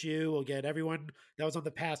together. We'll get you. We'll get everyone that was on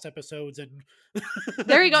the past episodes and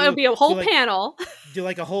There you go. It'll do be a do whole like panel. do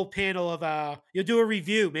like a whole panel of you'll do a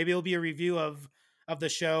review. Maybe it'll be a review of the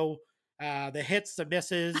show, the hits, the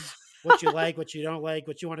misses, what you like, what you don't like,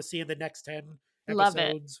 what you want to see in the next 10 Love it.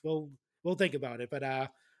 episodes. We'll think about it. But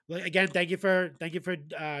again, thank you for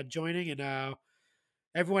joining and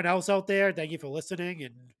everyone else out there, thank you for listening.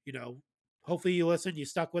 And, hopefully you listened, you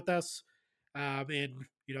stuck with us. And,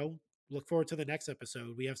 look forward to the next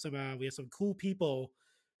episode. We have some cool people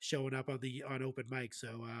showing up on open mic.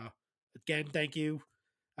 So, again, thank you.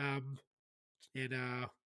 Um, and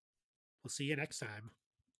we'll see you next time.